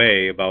meaningful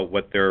way about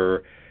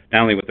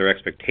not only what their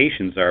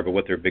expectations are, but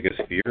what their biggest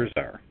fears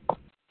are.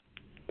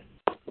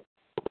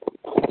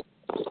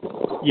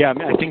 Yeah,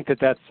 I think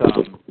that's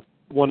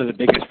one of the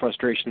biggest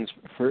frustrations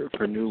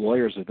for new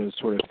lawyers are those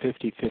sort of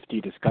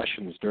 50-50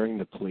 discussions during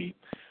the plea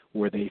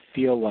where they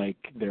feel like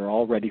they're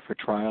all ready for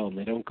trial and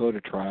they don't go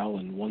to trial,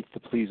 and once the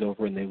plea's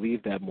over and they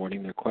leave that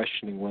morning, they're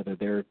questioning whether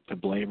they're to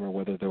blame or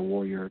whether they're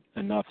warrior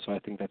enough. So I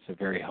think that's a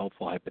very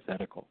helpful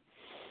hypothetical.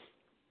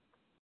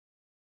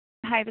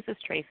 Hi, this is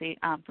Tracy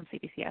from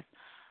CPCS.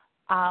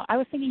 I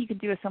was thinking you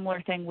could do a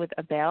similar thing with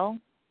a bail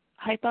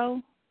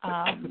hypo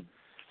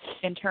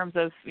in terms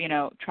of,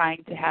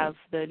 trying to have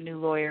the new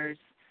lawyers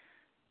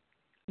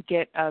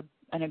get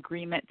an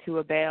agreement to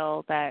a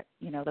bail that,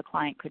 the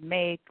client could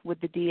make with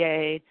the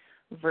DA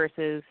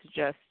versus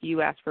just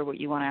you ask for what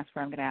you want to ask for,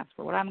 I'm going to ask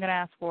for what I'm going to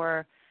ask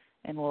for,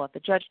 and we'll let the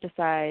judge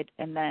decide,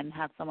 and then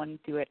have someone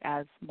do it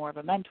as more of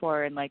a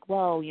mentor and like,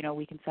 well,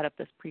 we can set up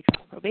this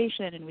pre-trial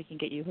probation and we can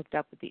get you hooked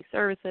up with these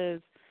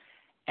services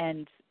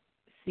and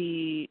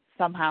see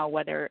somehow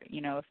whether,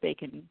 if they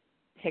can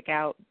pick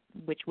out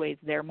which ways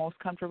they're most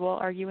comfortable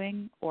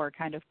arguing or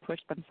kind of push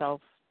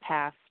themselves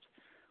past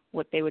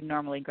what they would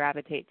normally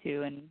gravitate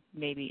to and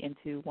maybe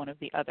into one of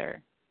the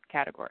other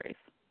categories.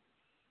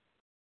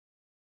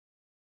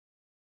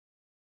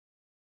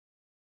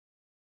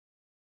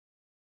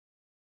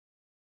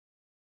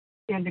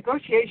 Yeah,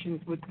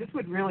 negotiations this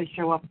would really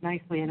show up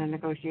nicely in a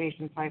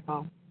negotiation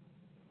hypo.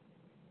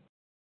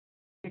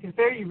 Because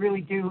there you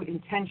really do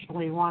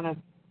intentionally want to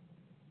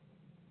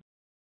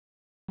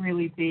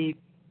really be,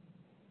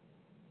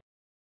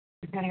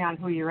 depending on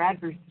who your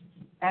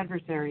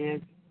adversary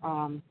is,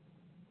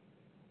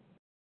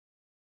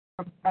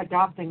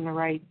 adopting the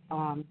right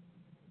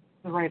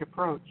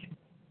approach.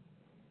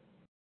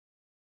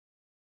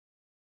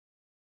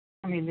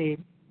 I mean,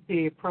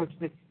 the approach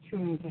that's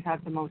tuned to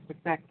have the most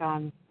effect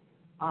on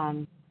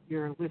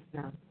your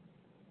listener.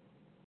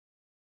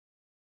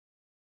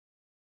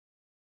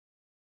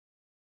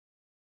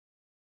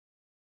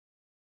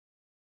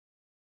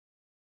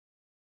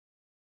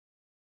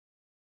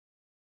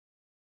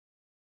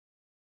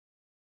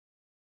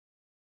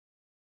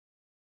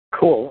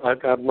 Cool.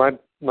 I've got my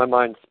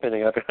mind's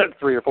spinning. I've got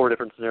 3 or 4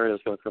 different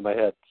scenarios going through my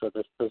head, so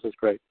this is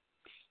great.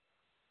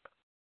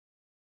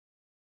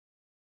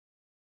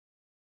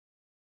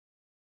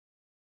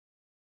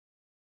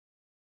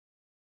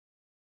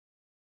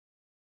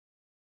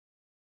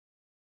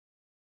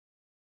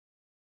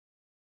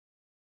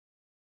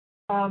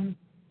 Does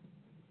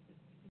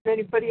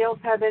anybody else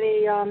have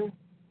any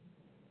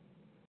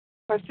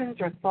questions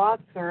or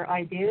thoughts or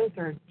ideas,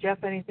 or Jeff,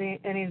 any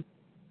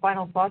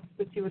final thoughts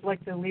that you would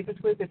like to leave us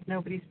with if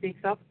nobody speaks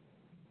up?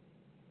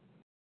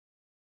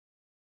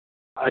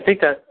 I think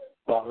that.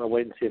 Well, I'll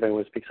wait and see if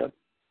anyone speaks up.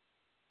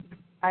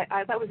 I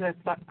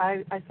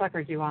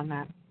suckered you on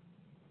that.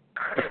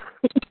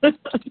 It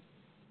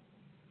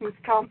was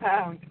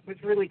compound. It was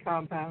really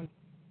compound.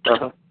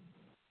 Uh-huh.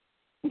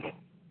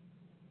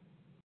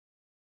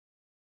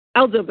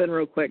 I'll jump in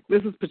real quick.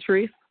 This is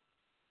Patrice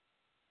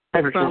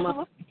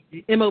from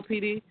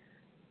MOPD.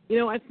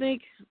 I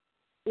think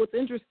what's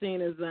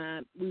interesting is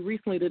that we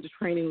recently did a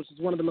training, which is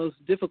one of the most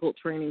difficult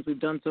trainings we've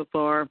done so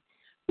far,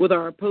 with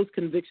our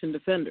post-conviction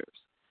defenders,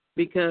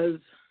 because,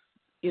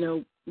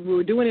 we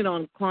were doing it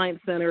on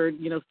client-centered,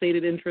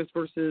 stated interest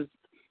versus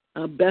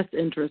best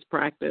interest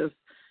practice.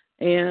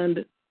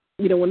 And,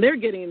 when they're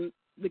getting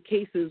the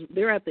cases,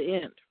 they're at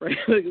the end, right?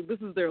 This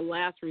is their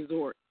last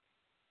resort.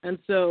 And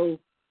so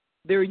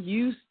they're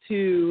used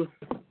to,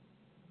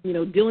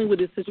 dealing with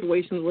these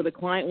situations where the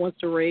client wants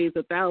to raise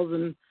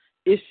 1,000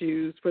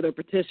 issues for their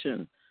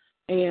petition,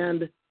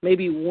 and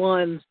maybe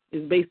one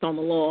is based on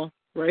the law,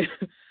 right?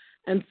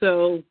 And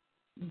so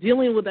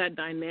dealing with that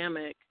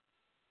dynamic,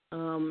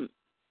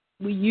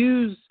 we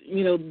use,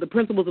 the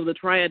principles of the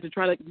Triad to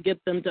try to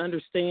get them to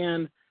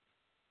understand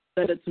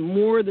that it's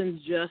more than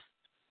just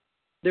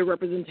their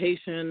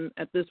representation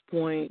at this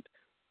point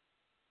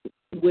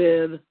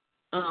with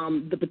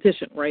the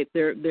petition, right?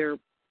 Their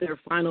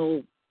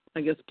final,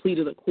 I guess, plea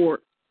to the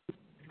court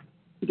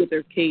to get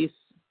their case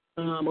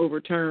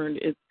overturned.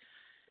 It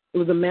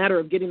was a matter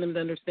of getting them to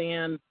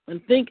understand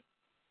and think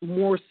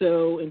more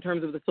so in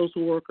terms of the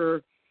social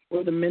worker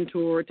or the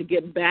mentor to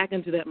get back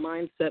into that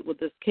mindset with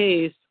this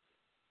case.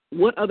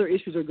 What other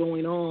issues are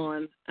going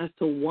on as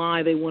to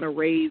why they want to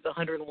raise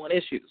 101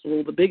 issues?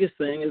 Well, the biggest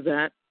thing is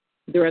that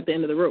they're at the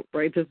end of the rope,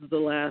 right? This is the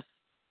last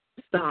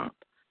stop.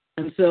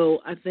 And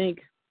so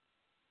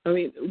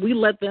we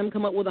let them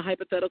come up with a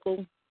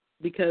hypothetical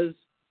because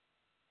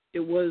it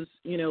was,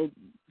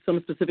 some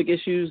specific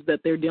issues that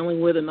they're dealing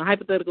with. And the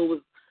hypothetical was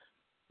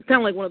kind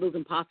of like one of those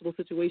impossible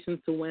situations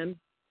to win,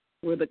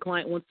 where the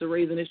client wants to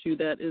raise an issue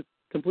that is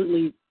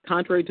completely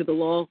contrary to the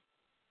law,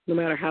 no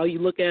matter how you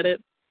look at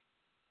it.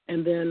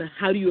 And then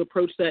how do you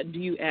approach that? Do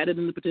you add it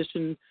in the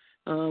petition?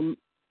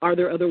 Are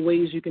there other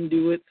ways you can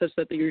do it such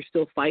that you're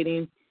still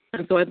fighting?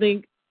 And so I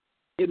think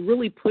it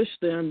really pushed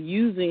them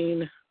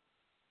using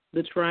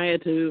the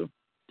Triad to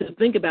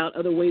think about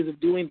other ways of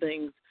doing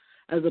things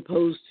as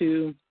opposed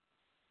to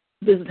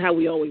this is how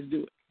we always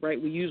do it,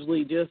 right? We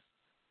usually just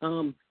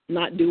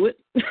not do it,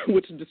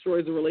 which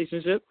destroys the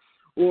relationship,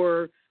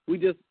 or we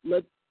just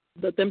let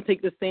them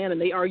take the stand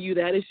and they argue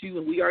that issue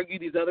and we argue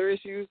these other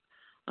issues,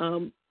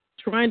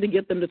 trying to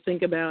get them to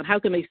think about how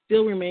can they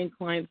still remain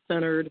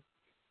client-centered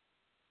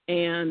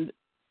and,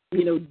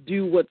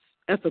 do what's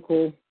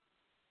ethical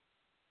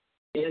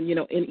and,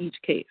 in each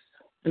case.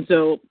 And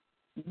so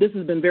this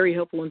has been very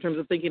helpful in terms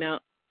of thinking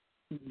out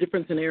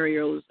different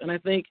scenarios. And I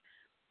think,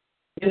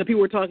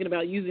 people were talking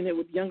about using it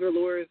with younger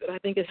lawyers, and I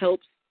think it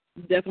helps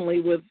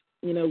definitely with,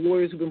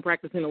 lawyers who've been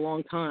practicing a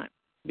long time,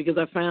 because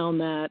I found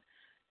that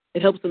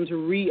it helps them to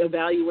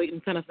reevaluate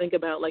and kind of think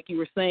about, like you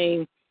were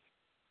saying,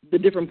 the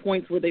different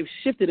points where they've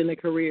shifted in their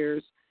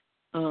careers.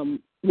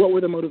 What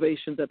were the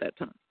motivations at that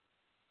time?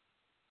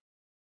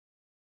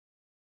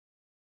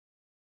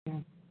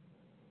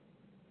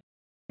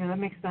 Yeah, that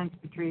makes sense,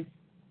 Patrice.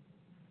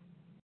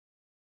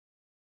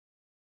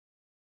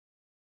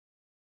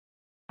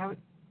 I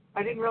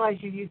didn't realize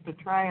you used the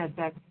Triad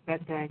that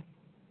day.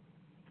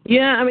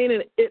 Yeah,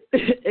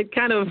 it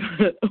kind of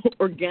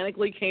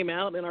organically came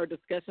out in our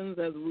discussions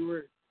as we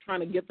were trying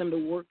to get them to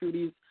work through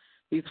these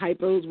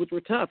hypos, which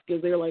were tough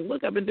because they were like,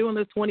 look, I've been doing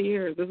this 20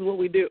 years. This is what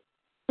we do.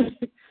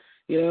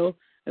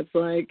 It's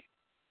like,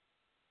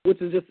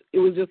 it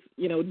was just,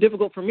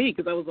 difficult for me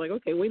because I was like,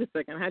 okay, wait a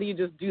second. How do you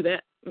just do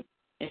that?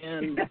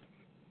 And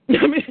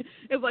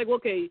it's like,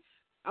 okay,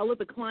 I'll let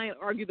the client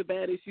argue the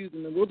bad issues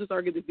and then we'll just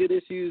argue the good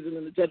issues and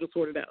then the judge will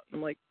sort it out.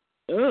 I'm like,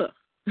 ugh.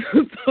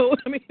 So,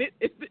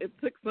 it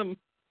took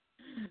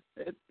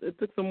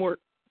some work.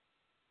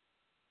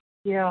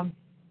 Yeah.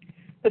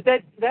 But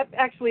that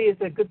actually is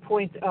a good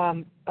point,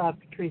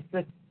 Patrice,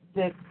 that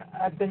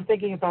I've been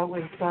thinking about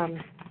with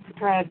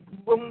Triad.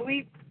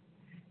 We're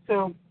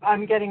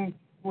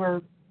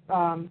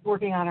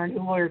working on our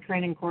new lawyer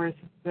training course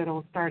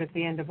that'll start at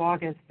the end of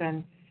August,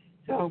 and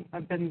so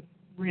I've been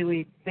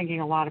really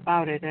thinking a lot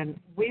about it. And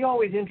we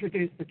always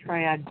introduce the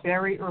Triad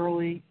very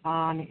early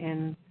on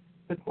in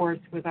the course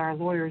with our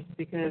lawyers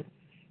because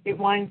it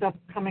winds up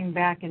coming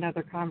back in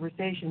other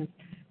conversations.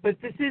 But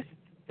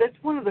that's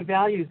one of the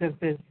values of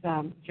this,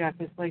 Jeff,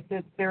 is like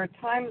that there are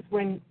times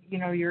when,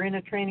 you're in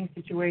a training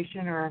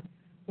situation or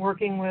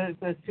working with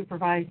a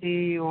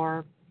supervisee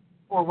or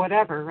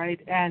whatever,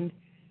 right? And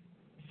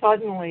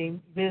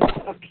suddenly this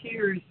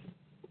appears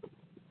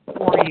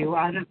for you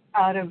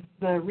out of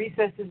the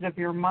recesses of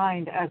your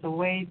mind as a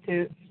way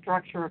to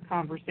structure a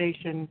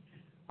conversation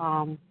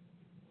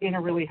in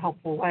a really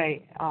helpful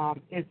way.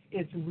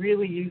 It's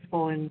really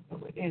useful in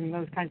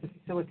those kinds of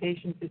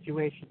facilitation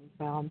situations.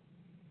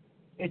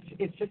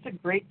 It's just a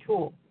great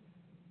tool.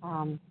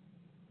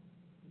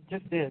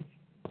 Just is.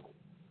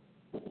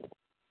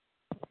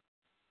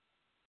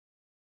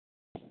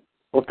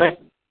 Well,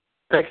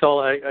 thanks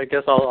all. I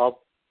guess I'll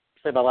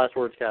say my last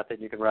words, Kathy,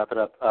 and you can wrap it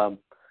up.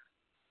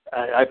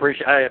 I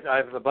appreciate. I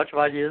have a bunch of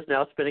ideas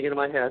now spinning into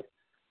my head.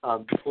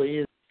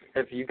 Please,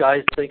 if you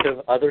guys think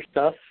of other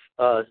stuff,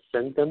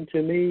 send them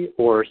to me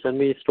or send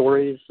me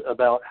stories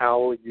about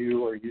how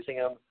you are using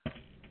them.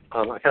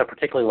 I kind of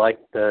particularly like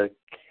the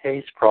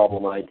case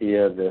problem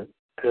idea that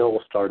Bill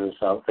started us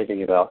out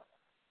thinking about.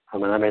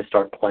 I may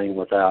start playing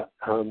with that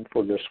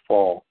for this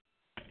fall,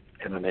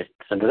 and I may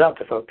send it out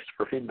to folks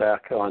for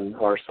feedback on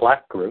our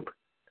Slack group.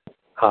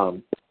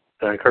 And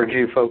I encourage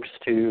you folks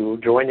to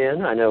join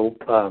in. I know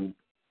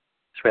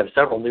we have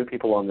several new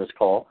people on this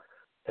call.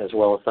 as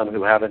well as some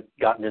who haven't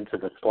gotten into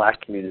the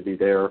Slack community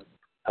there.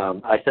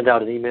 I send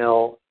out an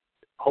email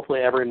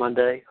hopefully every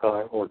Monday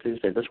or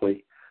Tuesday this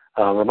week,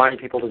 reminding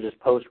people to just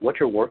post what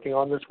you're working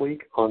on this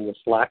week on the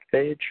Slack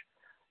page.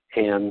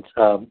 And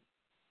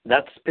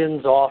that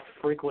spins off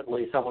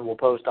frequently. Someone will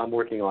post, I'm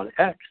working on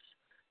X.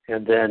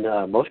 And then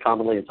most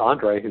commonly it's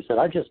Andre who said,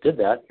 I just did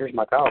that. Here's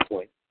my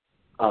PowerPoint.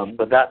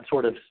 But that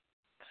sort of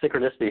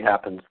synchronicity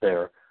happens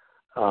there.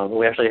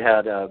 We actually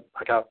had,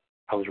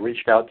 I was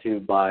reached out to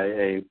by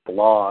a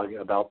blog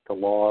about the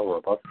law, or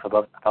about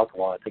the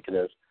law, I think it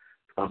is.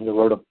 They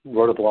wrote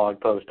a blog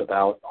post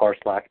about our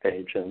Slack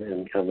page and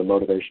kind of the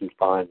motivations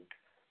behind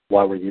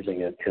why we're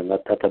using it. And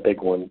that's a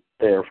big one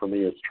there for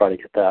me, is to try to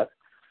get that.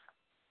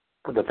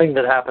 The thing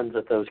that happens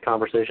at those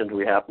conversations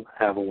we have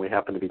when we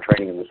happen to be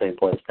training in the same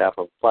place to have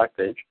a Slack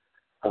page.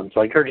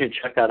 So I encourage you to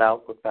check that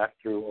out, look back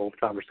through old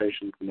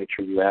conversations, and make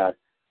sure you add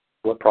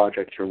what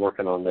projects you're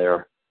working on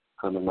there.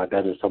 And my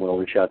bet is someone will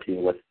reach out to you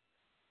with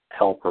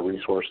help or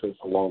resources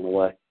along the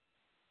way.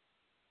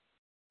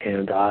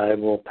 And I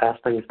will pass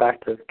things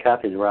back to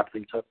Kathy to wrap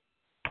things up.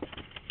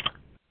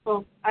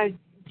 Well,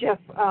 Jeff,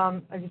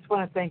 I just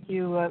want to thank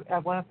you. I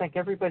want to thank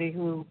everybody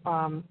who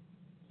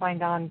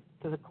signed on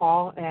to the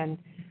call, and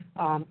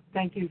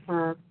thank you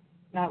for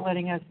not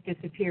letting us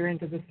disappear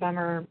into the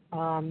summer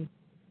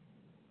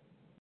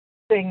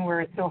thing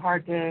where it's so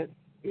hard to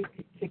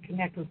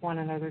connect with one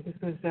another. This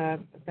was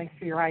thanks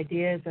for your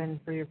ideas and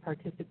for your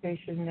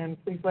participation,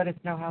 and please let us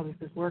know how this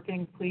is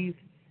working. Please,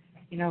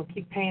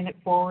 keep paying it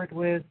forward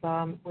with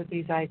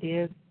these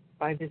ideas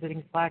by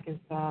visiting Slack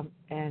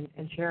and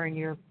sharing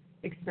your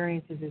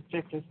experiences, as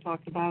Jeff just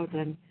talked about.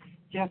 And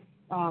Jeff,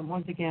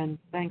 once again,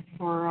 thanks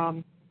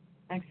for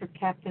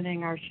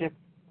captaining our ship.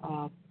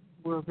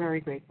 We're very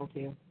grateful to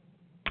you.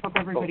 Hope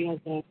everybody has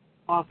an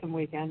awesome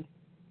weekend.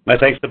 My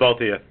thanks to both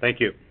of you.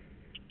 Thank you.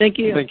 Thank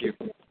you. Thank you.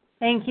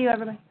 Thank you,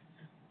 everybody.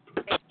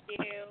 Thank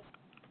you.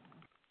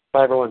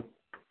 Bye, everyone.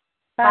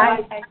 Bye.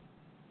 Bye.